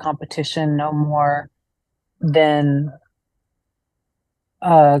drag competition no more than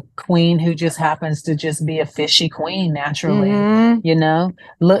a queen who just happens to just be a fishy queen naturally. You know,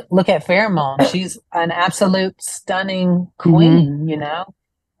 look at Pheromone. She's an absolute stunning queen. You know,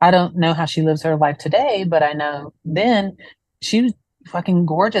 I don't know how she lives her life today, but I know then she was fucking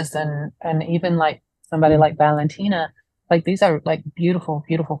gorgeous. And even like somebody like Valentina, like these are like beautiful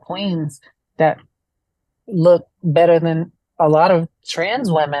queens that look better than a lot of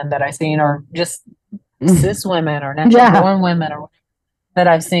trans women that I've seen, or just cis women or natural born women or that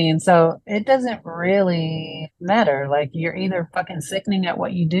I've seen. So it doesn't really matter. Like you're either fucking sickening at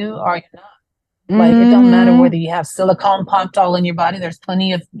what you do or you're not. Like it don't matter whether you have silicone pumped all in your body. There's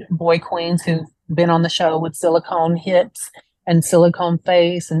plenty of boy queens who've been on the show with silicone hips and silicone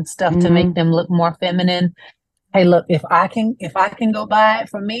face and stuff to make them look more feminine. Hey, look, if I can go buy it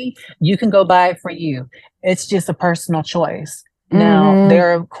for me, you can go buy it for you. It's just a personal choice. Now,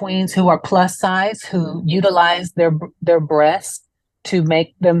 there are queens who are plus size who utilize their breasts to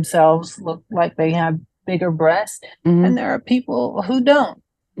make themselves look like they have bigger breasts. And there are people who don't,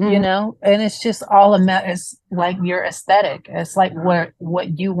 you know, and it's just all it's like your aesthetic. It's like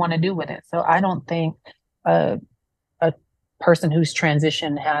what you want to do with it. So I don't think a person who's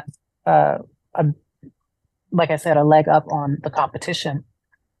transitioned has like I said, a leg up on the competition.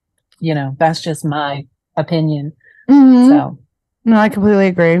 You know, that's just my opinion. So no, I completely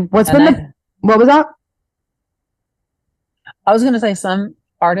agree. What was that? I was going to say some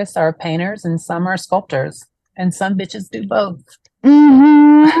artists are painters and some are sculptors and some bitches do both.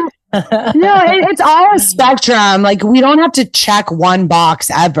 No, it's all a spectrum. Like we don't have to check one box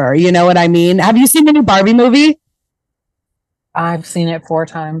ever. You know what I mean? Have you seen the new Barbie movie? I've seen it 4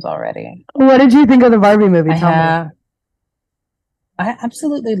 times already. What did you think of the Barbie movie? I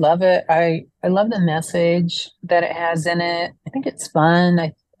absolutely love it. I love the message that it has in it. I think it's fun.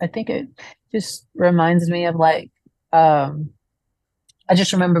 I think it just reminds me of like, I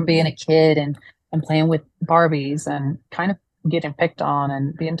just remember being a kid and playing with Barbies and kind of getting picked on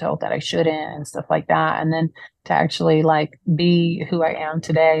and being told that I shouldn't and stuff like that. And then to actually like be who I am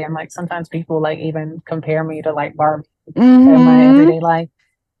today. And like sometimes people like even compare me to like Barbie in my everyday life.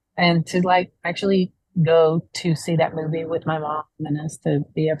 And to like actually go to see that movie with my mom and us to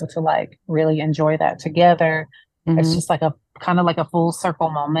be able to like really enjoy that together. It's just like a kind of like a full circle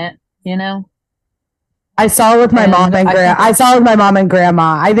moment, you know? I saw it with my mom And and I saw it with my mom and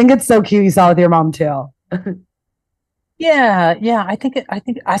grandma. I think it's so cute. You saw it with your mom too. yeah, I think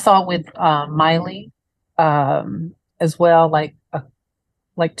I saw it with Miley as well, like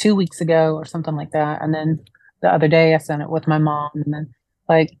 2 weeks ago or something like that. And then the other day I sent it with my mom, and then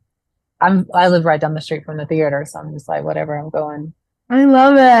like I live right down the street from the theater, so I'm just like, whatever, I'm going I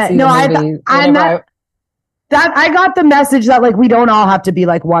love it. see No, the movie, I'm not that I got the message that like we don't all have to be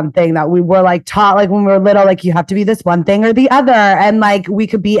like one thing, that we were like taught like when we were little, like you have to be this one thing or the other. And like we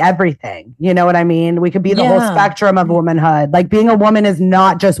could be everything. You know what I mean? We could be the whole spectrum of womanhood. Like being a woman is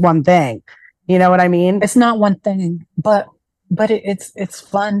not just one thing. You know what I mean? It's not one thing, but it's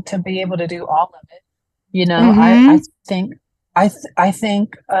fun to be able to do all of it. You know, I think I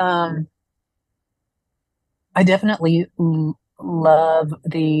think I definitely love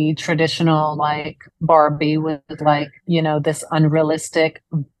the traditional like Barbie with like, you know, this unrealistic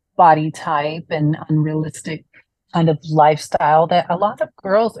body type and unrealistic kind of lifestyle that a lot of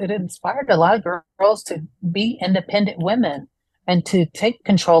girls, it inspired a lot of girls to be independent women and to take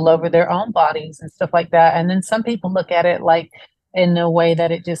control over their own bodies and stuff like that. And then some people look at it like in a way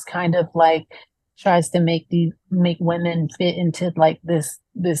that it just kind of like tries to make women fit into like this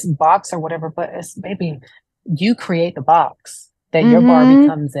box or whatever, but it's maybe you create the box that your Barbie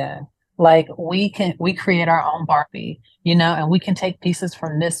comes in. Like we create our own Barbie, you know, and we can take pieces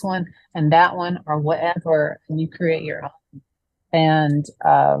from this one and that one or whatever, and you create your own. And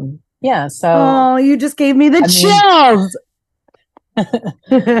yeah, so oh, you just gave me the chills.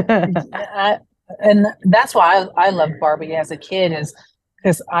 And that's why I loved Barbie as a kid, is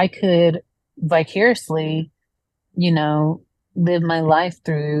because I could vicariously, you know, live my life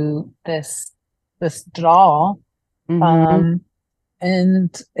through this doll.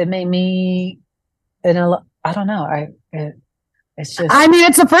 And it made me, I don't know, it's just, I mean,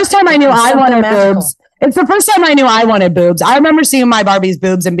 it's the first time I knew I wanted boobs. It's the first time I knew I wanted boobs. I remember seeing my Barbie's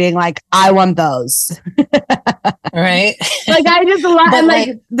boobs and being like, I want those. Right? Like I just love and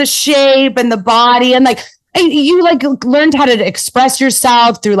like the shape and the body, and like you like learned how to express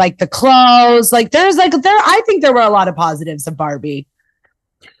yourself through like the clothes. Like there's like I think there were a lot of positives of Barbie.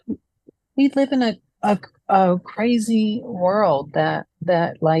 We live in a crazy world that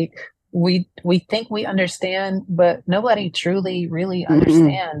like we think we understand, but nobody truly really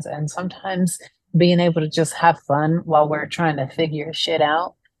understands. And sometimes being able to just have fun while we're trying to figure shit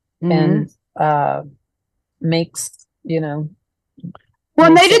out and makes, you know,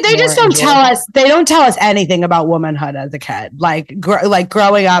 well, they just don't tell us, they don't tell us anything about womanhood as a kid. Like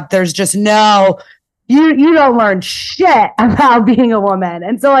growing up, there's just no, you don't learn shit about being a woman.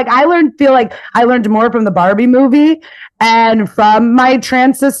 And so like feel like I learned more from the Barbie movie and from my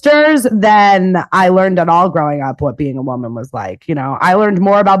trans sisters than I learned at all growing up what being a woman was like. You know, I learned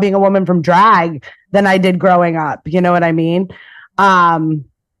more about being a woman from drag than I did growing up. You know what I mean? Because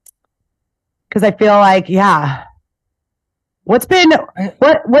I feel like, yeah. What's been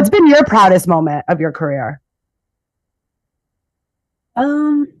your proudest moment of your career?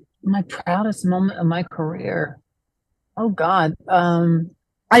 My proudest moment of my career. Oh God.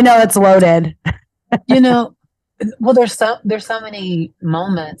 I know it's loaded. You know, well, there's so many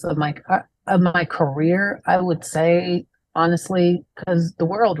moments of my career, I would say, honestly, because the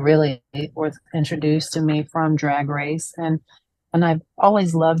world really was introduced to me from Drag Race, and I've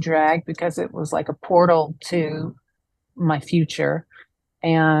always loved drag because it was like a portal to my future.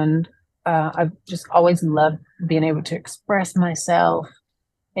 And I've just always loved being able to express myself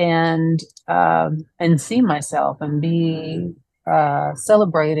and see myself and be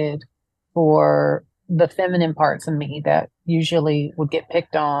celebrated for the feminine parts of me that usually would get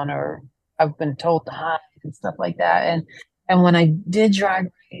picked on or I've been told to hide and stuff like that. And when I did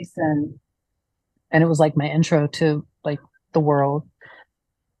Drag Race and it was like my intro to like the world,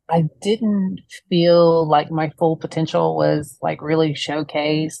 I didn't feel like my full potential was like really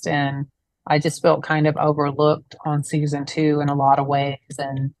showcased, and I just felt kind of overlooked on season 2 in a lot of ways.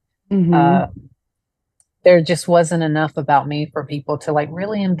 And there just wasn't enough about me for people to like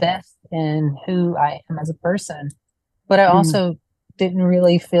really invest in who I am as a person. But I also didn't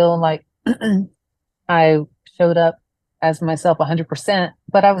really feel like I showed up as myself 100%,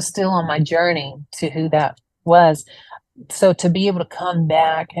 but I was still on my journey to who that was. So to be able to come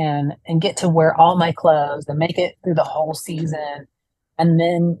back and get to wear all my clothes and make it through the whole season, and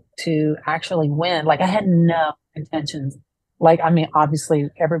then to actually win, like I had no intentions. Like, I mean, obviously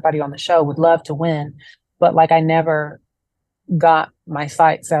everybody on the show would love to win, but like I never got my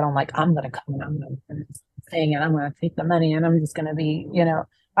sights set on like, I'm going to come and I'm going to win this thing and I'm going to take the money and I'm just going to be, you know,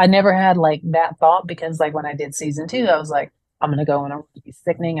 I never had like that thought, because like when I did season 2, I was like, I'm going to go and I'm going to be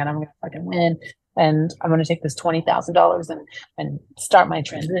sickening and I'm going to fucking win. and I'm going to take this $20,000 and start my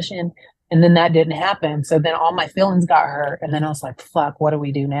transition. And then that didn't happen. So then all my feelings got hurt. And then I was like, fuck, what do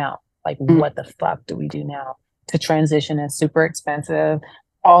we do now? Like, what the fuck do we do now? To transition is super expensive,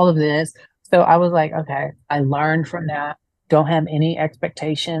 all of this. So I was like, okay, I learned from that. Don't have any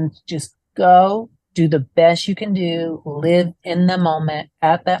expectations. Just go do the best you can do. Live in the moment,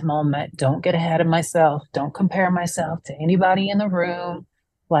 at that moment. Don't get ahead of myself. Don't compare myself to anybody in the room.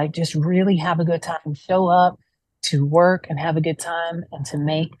 Like, just really have a good time. Show up to work and have a good time, and to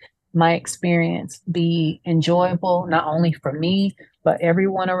make my experience be enjoyable, not only for me, but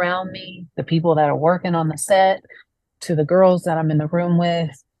everyone around me, the people that are working on the set, to the girls that I'm in the room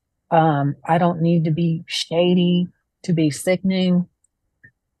with. I don't need to be shady to be sickening,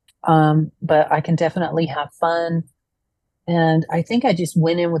 but I can definitely have fun. And I think I just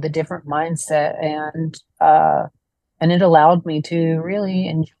went in with a different mindset, and it allowed me to really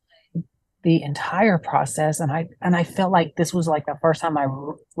enjoy the entire process. And I felt like this was like the first time I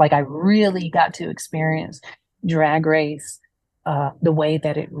really got to experience Drag Race the way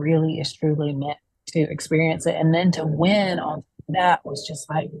that it really is truly meant to experience it. And then to win on that was just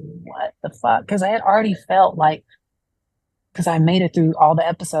like, what the fuck? Because I had already felt like, because I made it through all the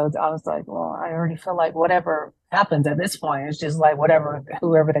episodes, I was like, well, I already feel like whatever happens at this point, it's just like whatever,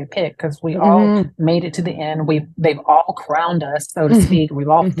 whoever they pick, because we all made it to the end. They've all crowned us, so to speak. We've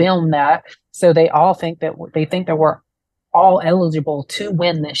all filmed that, so they all think that we're all eligible to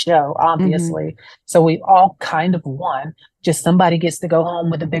win this show, obviously. So we all kind of won. Just somebody gets to go home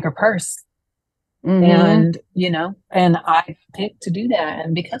with a bigger purse. And and I picked to do that,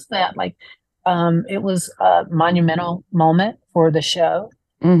 and because of that, like, it was a monumental moment for the show,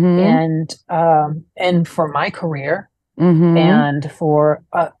 and for my career, and for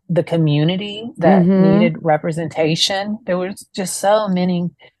the community that needed representation. There was just so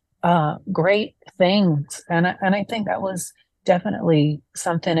many great things, and I think that was definitely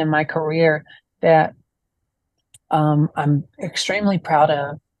something in my career that I'm extremely proud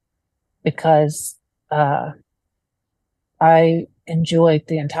of, because I enjoyed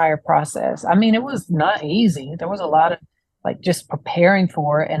the entire process. I mean, it was not easy. There was a lot of like just preparing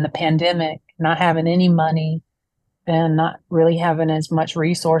for it, and the pandemic, not having any money and not really having as much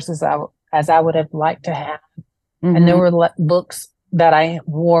resources as I would have liked to have. And there were looks that I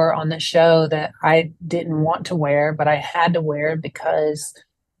wore on the show that I didn't want to wear, but I had to wear because,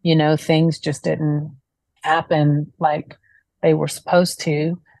 things just didn't happen like they were supposed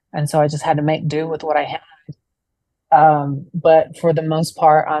to. And so I just had to make do with what I had. But for the most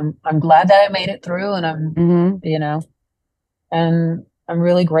part, I'm glad that I made it through, and and I'm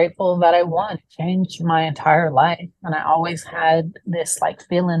really grateful that I won. It changed my entire life. And I always had this like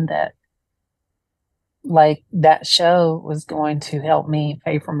feeling that like that show was going to help me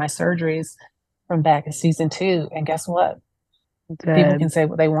pay for my surgeries from back in season 2. And guess what? Good. People can say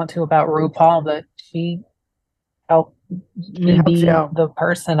what they want to about RuPaul, but she helped me be the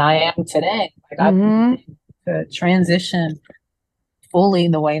person I am today. Like I to transition fully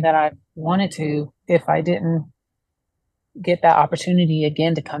the way that I wanted to if I didn't get that opportunity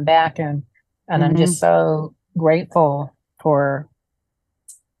again to come back. And I'm just so grateful for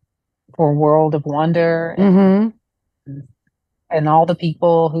World of Wonder and all the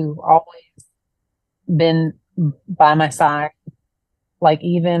people who've always been by my side, like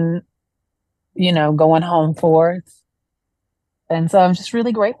even, going home forwards. And so I'm just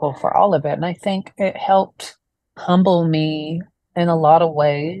really grateful for all of it. And I think it helped humble me in a lot of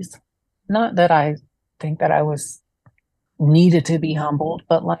ways. Not that I think that I was needed to be humbled,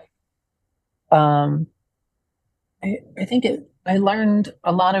 but like, I think I learned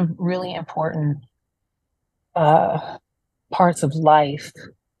a lot of really important parts of life.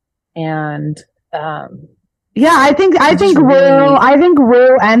 And I think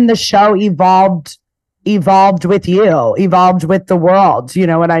Rue and the show evolved with you, evolved with the world. You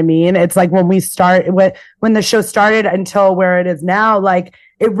know what I mean? It's like when the show started until where it is now, like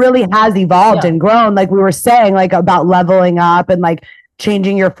it really has evolved and grown. Like we were saying, like about leveling up and like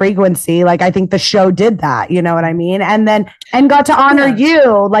changing your frequency. Like I think the show did that, you know what I mean? And got to honor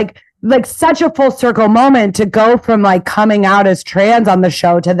you, like such a full circle moment to go from like coming out as trans on the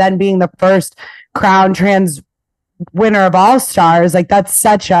show to then being the first crown trans winner of All Stars. Like that's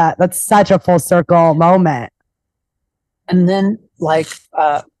such a full circle moment. And then like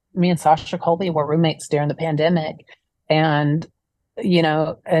me and Sasha Colby were roommates during the pandemic, and as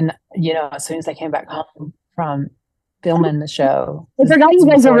soon as I came back home from filming the show, I forgot you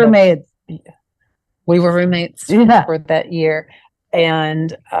guys are roommates. We were roommates for that year,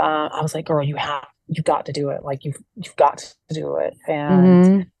 and I was like, girl, you've got to do it. Like you've got to do it.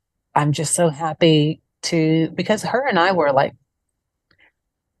 And I'm just so happy because her and I were like,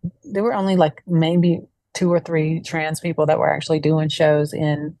 there were only like maybe 2 or 3 trans people that were actually doing shows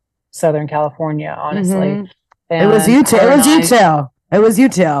in Southern California, honestly. It was you two. It was you two. It was you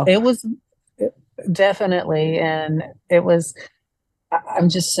two. It was definitely. And I'm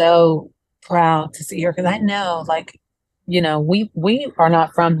just so proud to see her because I know, like, we are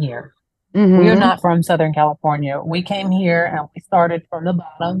not from here. We are not from Southern California. We came here and we started from the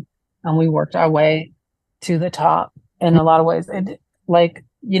bottom and we worked our way to the top in a lot of ways. Like,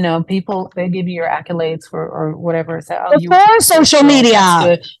 people, they give you your accolades or whatever. Say, oh, before social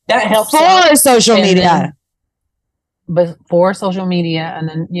media. That helps. For social media. But for social media, and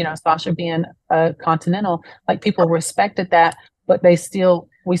then, Sasha being a Continental, like, people respected that, but we still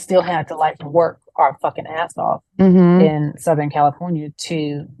had to like work our fucking ass off in Southern California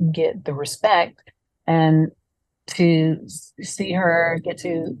to get the respect and to see her get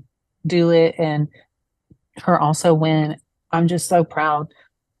to do it and her also win. I'm just so proud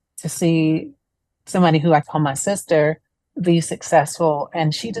to see somebody who I call my sister be successful,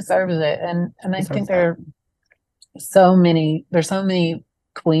 and she deserves it. And I think there's so many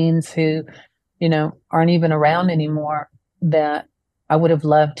queens who, aren't even around anymore that I would have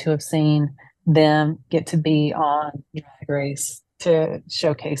loved to have seen them get to be on Drag Race to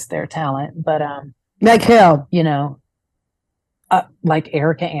showcase their talent. But like who? Like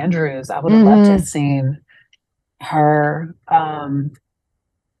Erica Andrews, I would have loved to have seen her.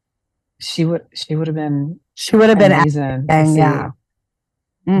 She would have been amazing. And yeah.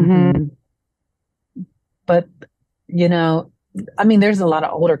 But I mean, there's a lot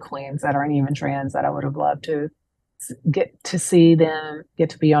of older queens that aren't even trans that I would have loved to get to see them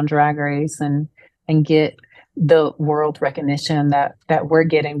get to be on Drag Race and get the world recognition that we're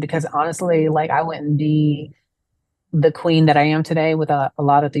getting, because honestly, like, I wouldn't be the queen that I am today with a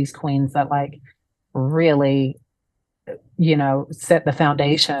lot of these queens that like really set the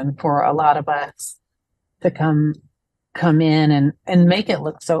foundation for a lot of us to come in and make it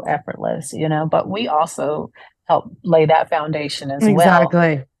look so effortless, but we also help lay that foundation as well.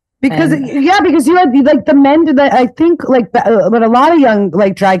 Exactly. Because because you had like the men that I think like what a lot of young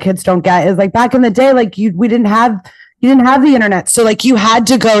like drag kids don't get is like back in the day, like you didn't have the internet. So like you had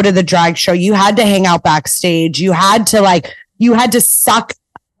to go to the drag show, you had to hang out backstage, you had to suck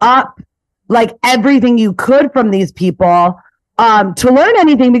up like everything you could from these people to learn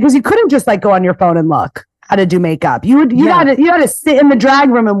anything, because you couldn't just like go on your phone and look how to do makeup. You had to sit in the drag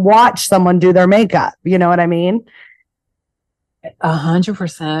room and watch someone do their makeup. You know what I mean?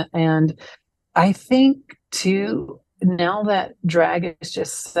 100%. And I think too, now that drag is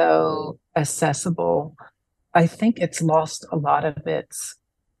just so accessible, I think it's lost a lot of its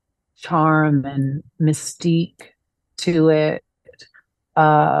charm and mystique to it.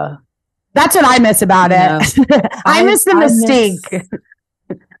 That's what I miss about it. I miss the mystique.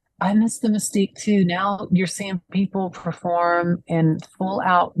 I miss the mystique too. Now you're seeing people perform in full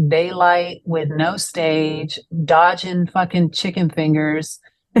out daylight with no stage, dodging fucking chicken fingers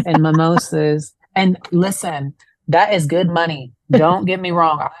and mimosas. And listen, that is good money. Don't get me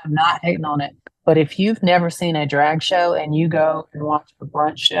wrong. I'm not hating on it. But if you've never seen a drag show and you go and watch a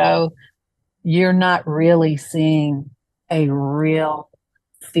brunch show, you're not really seeing a real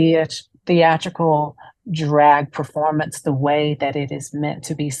theatrical drag performance the way that it is meant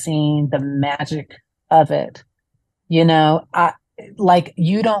to be seen, the magic of it. You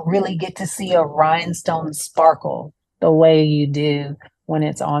don't really get to see a rhinestone sparkle the way you do when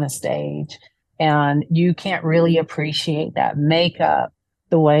it's on a stage. And you can't really appreciate that makeup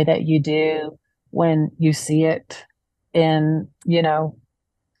the way that you do when you see it in,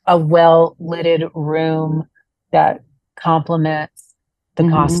 a well-lit room that complements the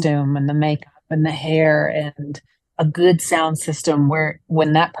costume and the makeup and the hair and a good sound system where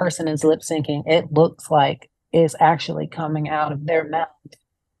when that person is lip syncing, it looks like it's actually coming out of their mouth.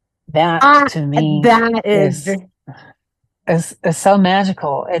 That to me, that is so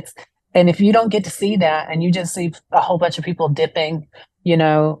magical. And if you don't get to see that and you just see a whole bunch of people dipping,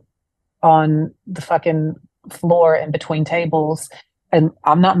 on the fucking floor in between tables, and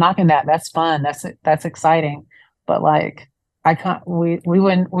I'm not knocking that. That's fun. That's exciting. But like, I can't. We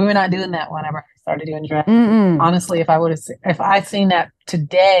were not doing that whenever I started doing drag. Honestly, if I'd seen that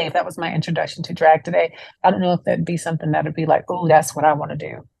today, if that was my introduction to drag today, I don't know if that'd be something that would be like, oh, that's what I want to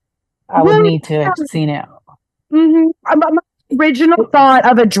do. I would need to have seen it. My original thought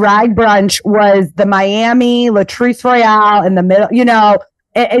of a drag brunch was the Miami Latrice Royale in the middle.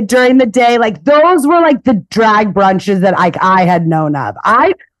 During the day, like those were like the drag brunches that I had known of.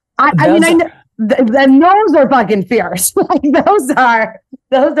 I and those are fucking fierce. Like those are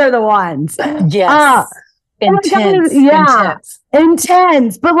the ones. Yes. Intense. Yeah.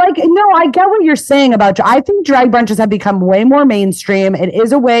 Intense. But like, no, I get what you're saying about, I think drag brunches have become way more mainstream. It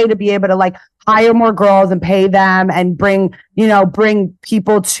is a way to be able to like hire more girls and pay them and bring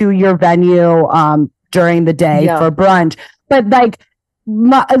people to your venue during the day for brunch. But like,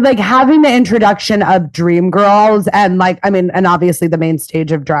 like having the introduction of Dream Girls and like, I mean, and obviously the main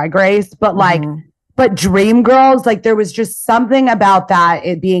stage of Drag Race, but like, but Dream Girls, like there was just something about that,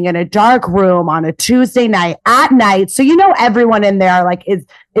 it being in a dark room on a Tuesday night at night. So, everyone in there like is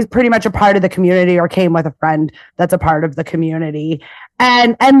pretty much a part of the community or came with a friend that's a part of the community.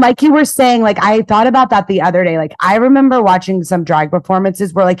 And like you were saying, like I thought about that the other day. Like I remember watching some drag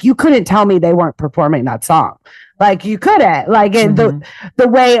performances where like you couldn't tell me they weren't performing that song. Like you couldn't, like the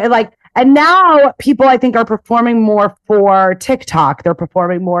way, like, and now people I think are performing more for TikTok. They're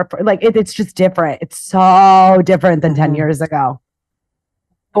performing more for like it's just different. It's so different than 10 years ago.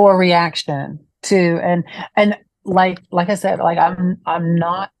 For reaction to and like I said, like I'm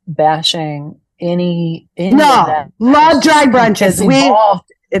not bashing any of that. Love drag brunches.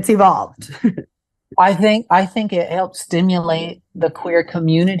 It's evolved. I think it helps stimulate the queer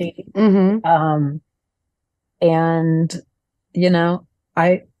community. And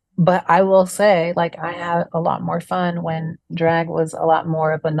but I will say, like, I had a lot more fun when drag was a lot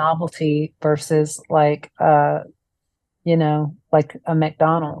more of a novelty versus like like a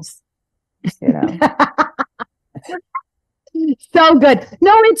McDonald's, So good.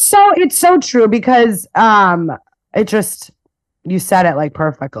 No, it's so true because it just, you said it like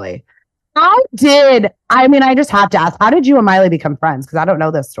perfectly. I just have to ask, how did you and Miley become friends? Because I don't know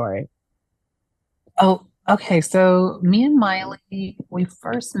this story. Oh, okay. So me and Miley, we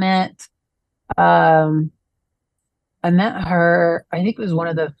first met. I met her, I think it was one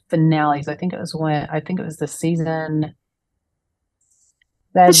of the finales. I think it was the season.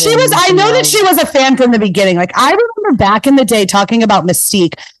 I know that she was a fan from the beginning. Like I remember back in the day talking about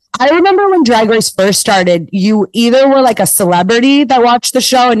Mystique. I remember when Drag Race first started, you either were like a celebrity that watched the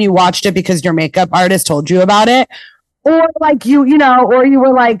show and you watched it because your makeup artist told you about it, or like or you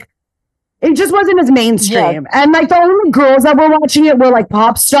were like, it just wasn't as mainstream. Yeah. And like the only girls that were watching it were like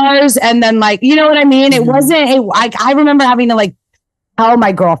pop stars. And then like, you know what I mean? It wasn't, I remember having to like tell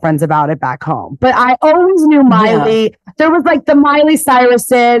my girlfriends about it back home, but I always knew Miley. Yeah. There was like the Miley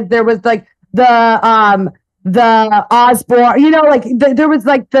Cyruses. There was like the Osbourne, like there was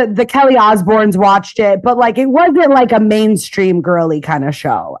like the Kelly Osbournes watched it, but like, it wasn't like a mainstream girly kind of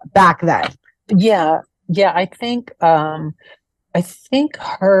show back then. Yeah. Yeah. I think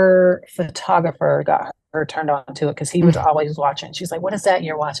her photographer got her turned on to it because he was always watching. She's like, "What is that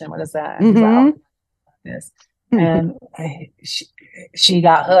you're watching? What is that?" And like, this. And she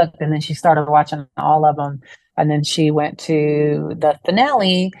got hooked, and then she started watching all of them. And then she went to the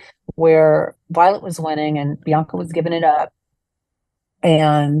finale where Violet was winning and Bianca was giving it up,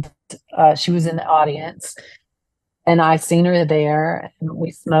 and she was in the audience, and I seen her there, and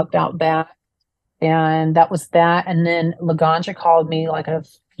we smoked out back. And that was that. And then Laganja called me like a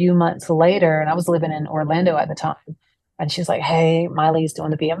few months later, and I was living in Orlando at the time. And she's like, "Hey, Miley's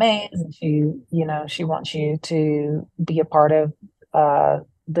doing the VMAs, and she wants you to be a part of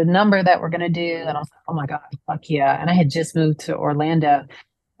the number that we're gonna do." And I was like, "Oh my God, fuck yeah!" And I had just moved to Orlando,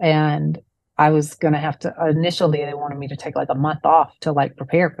 and I was gonna have to. Initially, they wanted me to take like a month off to like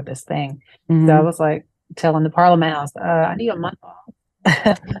prepare for this thing. So I was like telling the Parliament House, "I need a month off."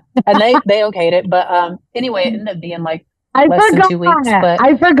 And they okayed it, but anyway, it ended up being like less than 2 weeks. But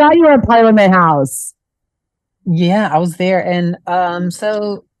I forgot you were at Parliament House. Yeah, I was there, and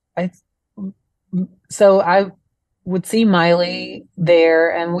so I would see Miley there,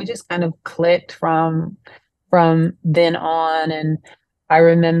 and we just kind of clicked from then on. And I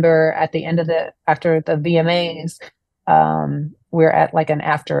remember at the end of after the VMAs, we're at like an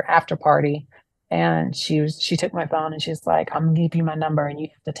after party. And she took my phone and she's like, "I'm gonna give you my number and you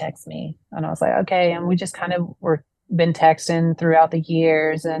have to text me." And I was like, "Okay." And we just kind of been texting throughout the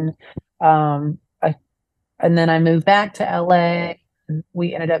years. And and then I moved back to LA. And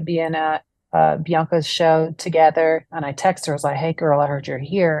we ended up being at Bianca's show together. And I texted her, I was like, "Hey girl, I heard you're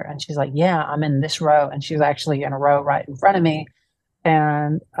here." And she's like, "Yeah, I'm in this row." And she was actually in a row right in front of me.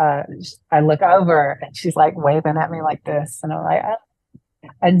 And I look over and she's like waving at me like this. And I'm like, "Oh."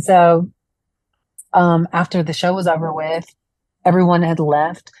 And so after the show was over with, everyone had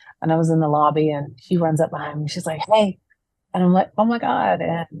left, and I was in the lobby, and she runs up behind me. She's like, "Hey," and I'm like, "Oh my God!"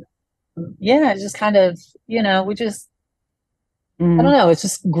 And yeah, it just kind of, we just, I don't know, it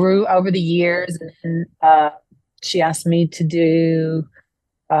just grew over the years. And she asked me to do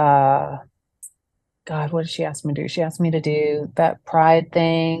God, what did she ask me to do? She asked me to do that pride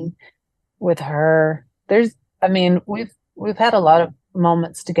thing with her. I mean, we've had a lot of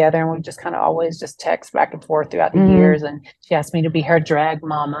moments together, and we've just kind of always just text back and forth throughout the years. And she asked me to be her drag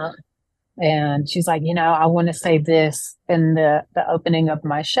mama. And she's like, I want to say this in the opening of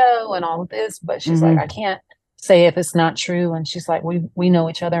my show and all of this, but she's like, I can't say if it's not true. And she's like, we know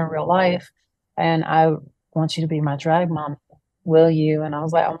each other in real life, and I want you to be my drag mom. Will you? And I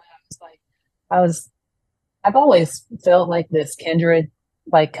was like, I've always felt like this kindred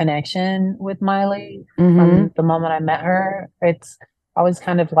like connection with Miley from the moment I met her. It's always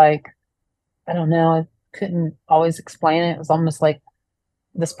kind of like, I don't know, I couldn't always explain it. It was almost like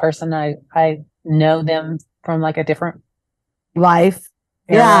this person I know them from like a different life.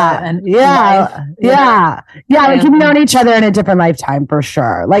 Yeah. And life, like you've known each other in a different lifetime for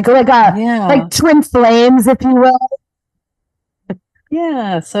sure. Like twin flames, if you will.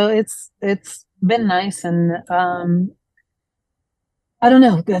 Yeah. So it's been nice. And I don't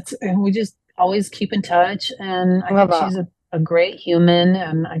know. We just always keep in touch. And I think she's a great human,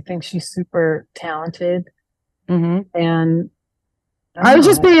 and I think she's super talented. And I was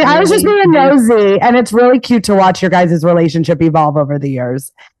just being nosy, and it's really cute to watch your guys' relationship evolve over the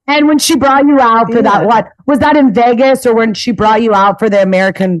years. And when she brought you out for that, what was that in Vegas, or when she brought you out for the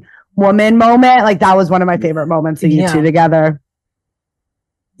American Woman moment? Like that was one of my favorite moments of you two together.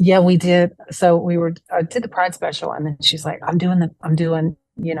 Yeah, we did. So we did the Pride special, and then she's like, I'm doing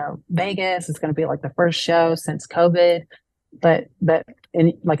Vegas. It's going to be like the first show since COVID, but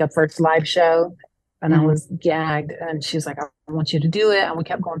in like a first live show. And I was gagged, and she's like, I want you to do it. And we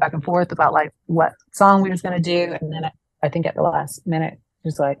kept going back and forth about like what song we was going to do. And then I think at the last minute, she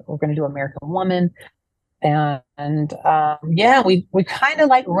was like, we're going to do American Woman. And we kind of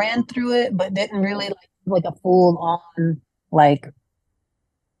like ran through it, but didn't really like a full on, like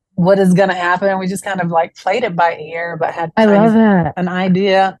what is going to happen. We just kind of like played it by ear, but had an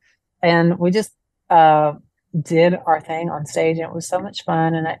idea. And we just did our thing on stage, and it was so much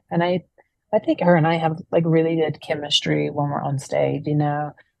fun. And I think her and I have like really good chemistry when we're on stage.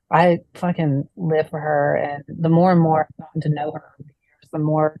 I fucking live for her, and the more and more I've gotten to know her over the years, the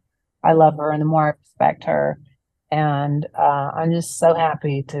more I love her and the more I respect her. And I'm just so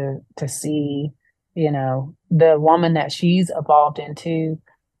happy to see, the woman that she's evolved into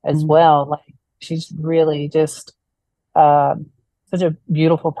as well. Like she's really just such a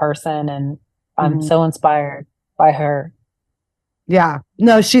beautiful person, and I'm so inspired by her. Yeah.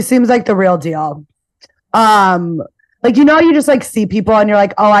 No, she seems like the real deal. Like, you just like see people and you're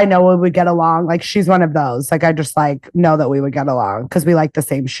like, oh, I know we would get along. Like she's one of those. Like I just like know that we would get along because we like the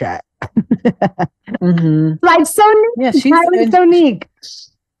same shit. Like Sonique. Yeah, she's Sonique.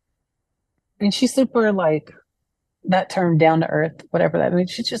 And she's super like that term down to earth, whatever that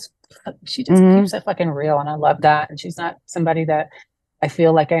means. She just keeps it fucking real, and I love that. And she's not somebody that I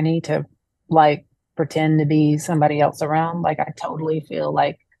feel like I need to like pretend to be somebody else around. Like I totally feel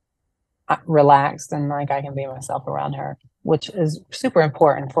like relaxed and like I can be myself around her, which is super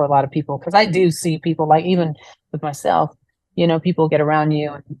important for a lot of people, because I do see people, like even with myself, people get around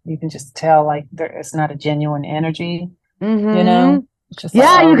you and you can just tell like it's not a genuine energy. Just you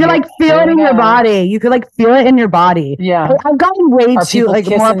can like feel it in your body. You could like feel it in your body. Yeah, I've gotten way too like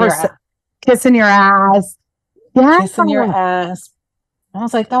more kissing your ass. Yeah, kissing your ass. I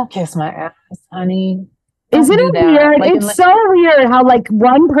was like, don't kiss my ass, honey. Isn't it weird? Like, it's so weird how like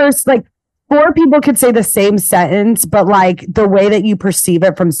one person, like 4 people could say the same sentence, but like the way that you perceive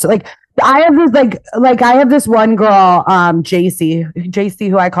it from like I have this like one girl, JC,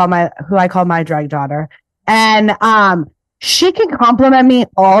 who I call my drag daughter, and she can compliment me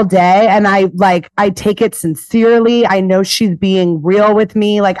all day, and I take it sincerely. I know she's being real with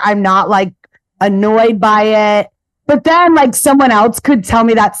me. Like I'm not like annoyed by it. But then like someone else could tell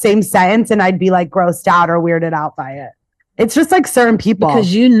me that same sentence and I'd be like grossed out or weirded out by it. It's just like certain people.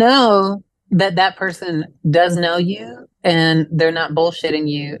 Because that person does know you and they're not bullshitting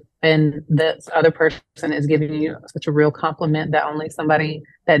you. And that other person is giving you such a real compliment that only somebody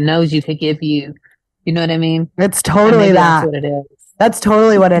that knows you could give you. You know what I mean? It's totally that. That's what it is. That's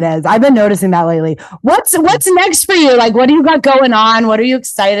totally what it is. I've been noticing that lately. What's next for you? Like, what do you got going on? What are you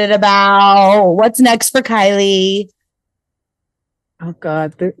excited about? What's next for Kylie? Oh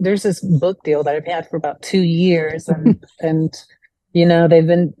God, there's this book deal that I've had for about 2 years, and they've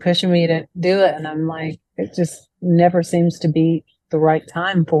been pushing me to do it, and I'm like, it just never seems to be the right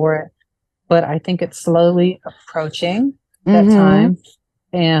time for it. But I think it's slowly approaching that time,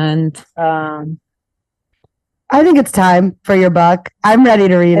 and I think it's time for your book. I'm ready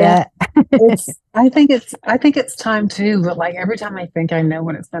to read it. I think it's time too, but like every time I think I know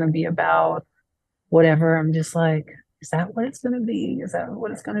what it's going to be about, whatever. I'm just like, is that what it's going to be? Is that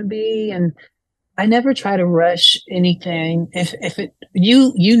what it's going to be? And I never try to rush anything. If it,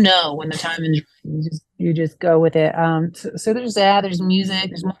 you know, when the time is right, you just go with it. So there's that, there's music,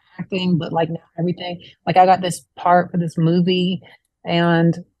 there's more acting, but like not everything. Like I got this part for this movie,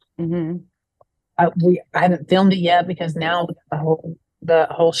 and I haven't filmed it yet because now we got the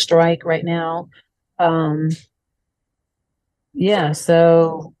whole strike right now. Yeah,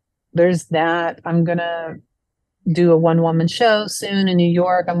 so there's that. I'm gonna do a one woman show soon in New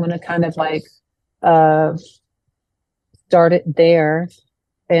York. I'm gonna kind of like uh start it there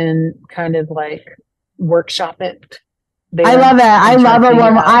and kind of like workshop it there. I love it. I and try love to a figure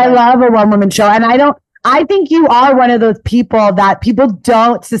one. out, I like, love a one woman show, and I think you are one of those people that people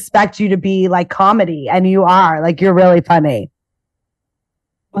don't suspect you to be like comedy, and you are. Like you're really funny.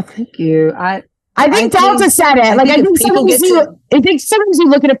 well, thank you. I think Delta said it. Like I think sometimes you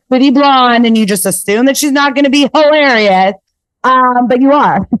look at a pretty blonde and you just assume that she's not going to be hilarious, but you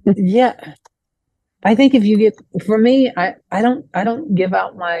are. Yeah. I think if you get, for me, I don't give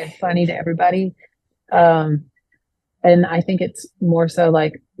out my funny to everybody. And I think it's more so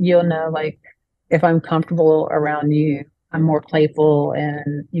like, you'll know, like if I'm comfortable around you, I'm more playful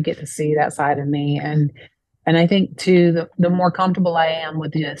and you get to see that side of me. And I think too, the more comfortable I am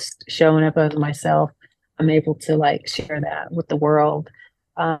with just showing up as myself, I'm able to like share that with the world.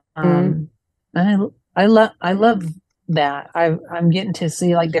 And I love that. I'm getting to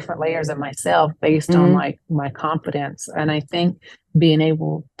see like different layers of myself based on like my confidence. And I think being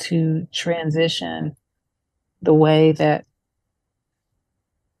able to transition the way that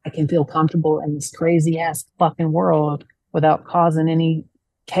I can feel comfortable in this crazy ass fucking world without causing any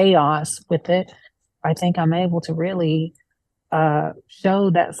chaos with it, I think I'm able to really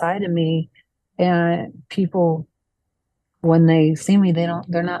show that side of me. And people, when they see me, they're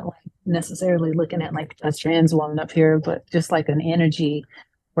not like necessarily looking at like a trans woman up here, but just like an energy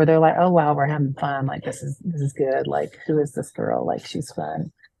where they're like, oh wow, we're having fun. Like this is good. Like who is this girl? Like she's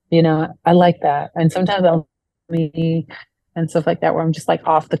fun. You know, I like that. And sometimes I'll me and stuff like that where I'm just like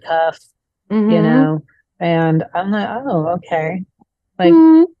off the cuff, you know, and I'm like, oh, okay. Like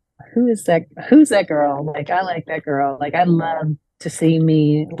who's that girl? Like I like that girl. Like I love to see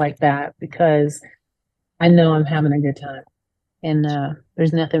me like that because I know I'm having a good time. And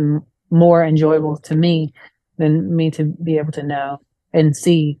there's nothing more enjoyable to me than me to be able to know and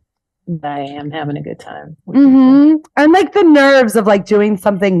see that I am having a good time. And like the nerves of like doing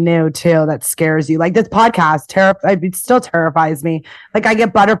something new too that scares you. Like this podcast, it still terrifies me. Like I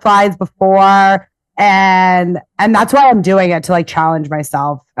get butterflies before, and that's why I'm doing it, to like challenge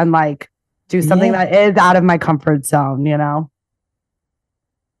myself and like do something that is out of my comfort zone, you know?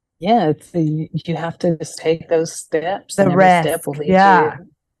 Yeah, you have to just take those steps. The and risk. Every step will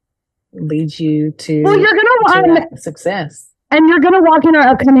lead you to, well, you're gonna success. And you're going to walk in our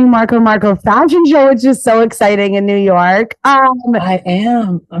upcoming Marco fashion show, which is so exciting in New York. I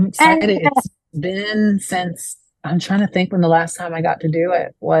am. I'm excited. It's been since, I'm trying to think when the last time I got to do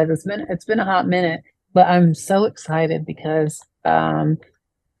it was. It's been a hot minute, but I'm so excited because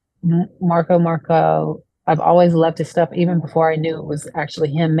Marco, I've always loved his stuff. Even before I knew it was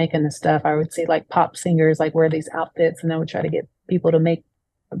actually him making the stuff, I would see like pop singers like wear these outfits, and I would try to get people to make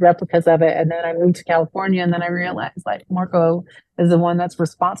replicas of it. And then I moved to California, and then I realized like Marco is the one that's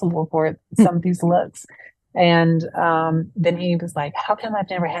responsible for some of these looks. And then he was like, how come I've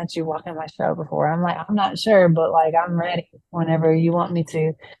never had you walk in my show before? I'm like, I'm not sure, but like I'm ready whenever you want me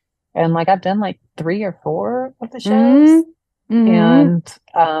to. And like I've done like 3 or 4 of the shows. And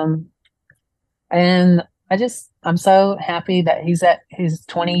I'm so happy that he's at his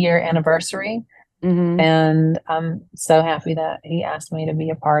 20-year anniversary. And I'm so happy that he asked me to be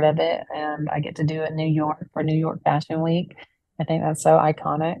a part of it, and I get to do it in New York for New York Fashion Week. I think that's so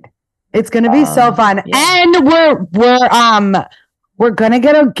iconic. It's going to be so fun. Yeah. And we're going to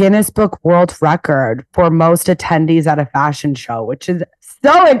get a Guinness Book World Record for most attendees at a fashion show, which is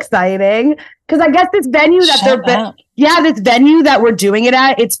so exciting. Because I guess this venue this venue that we're doing it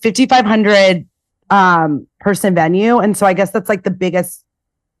at, it's 5,500 person venue. And so I guess that's like the biggest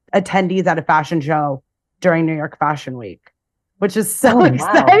attendees at a fashion show during New York Fashion Week, which is so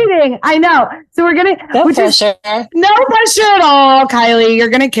exciting. Wow. I know. So we're gonna no pressure at all, Kylie. You're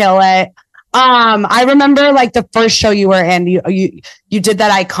gonna kill it. I remember like the first show you were in, you did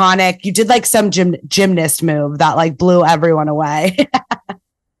that iconic, you did like some gymnast move that like blew everyone away.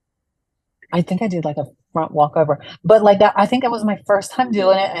 I think I did like a front walkover, but like that, I think that was my first time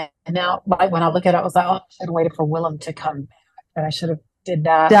doing it. And now like, when I look at it, I was like, oh, I should have waited for Willem to come back, and I should have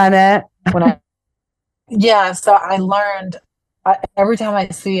done it. So I learned every time I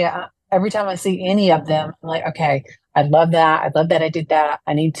see it, every time I see any of them, I'm like, okay, I love that. I love that I did that.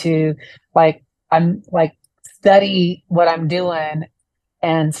 I need to I'm like study what I'm doing.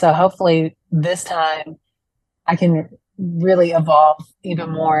 And so hopefully this time I can really evolve even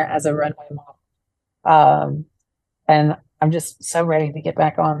more as a runway model. And I'm just so ready to get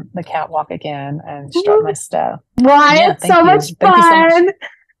back on the catwalk again and strut my stuff. Well, I Yeah, had thank so you. much Thank you so fun. much.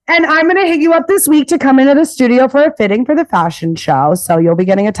 And I'm going to hit you up this week to come into the studio for a fitting for the fashion show. So you'll be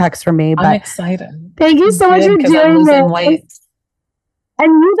getting a text from me. I'm But excited. thank you so much Good, for because I'm doing losing this. weight.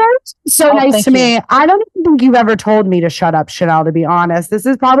 And you guys are so Oh, nice thank to you. me. I don't even think you've ever told me to shut up, Chanel, to be honest. This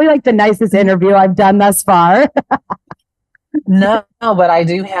is probably like the nicest interview I've done thus far. No, but I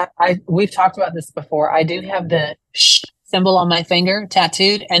do have, we've talked about this before. I do have the sh symbol on my finger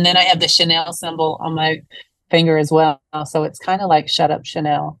tattooed, and then I have the Chanel symbol on my finger as well. So it's kind of like shut up,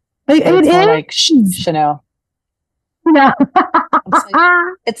 Chanel. But it's more like Chanel. No.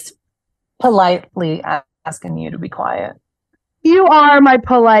 It's politely asking you to be quiet. You are my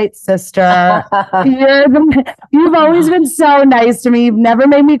polite sister. You've always been so nice to me. You've never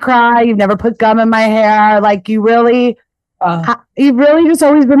made me cry. You've never put gum in my hair. Like you've really just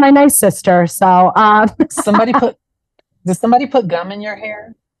always been my nice sister. So, does somebody put gum in your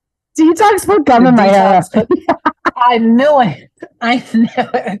hair? Detox put gum in my hair. I knew it. I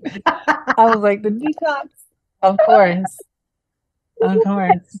was like, the detox. Of course.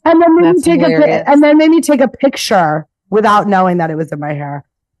 And then made me take a picture without knowing that it was in my hair.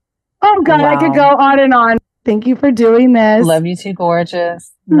 Oh God, wow. I could go on and on. Thank you for doing this. Love you too,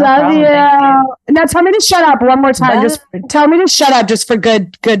 gorgeous. No Love problem. You. Now tell me to shut up one more time. Bye. Just tell me to shut up just for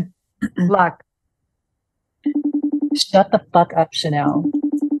good luck. Shut the fuck up, Chanel.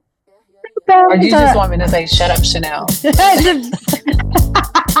 Or do you just want me to say shut up, Chanel?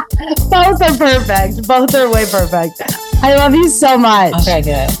 Both are perfect. Both are way perfect. I love you so much. Okay,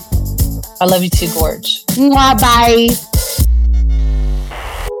 good. I love you too, Gorge. Bye.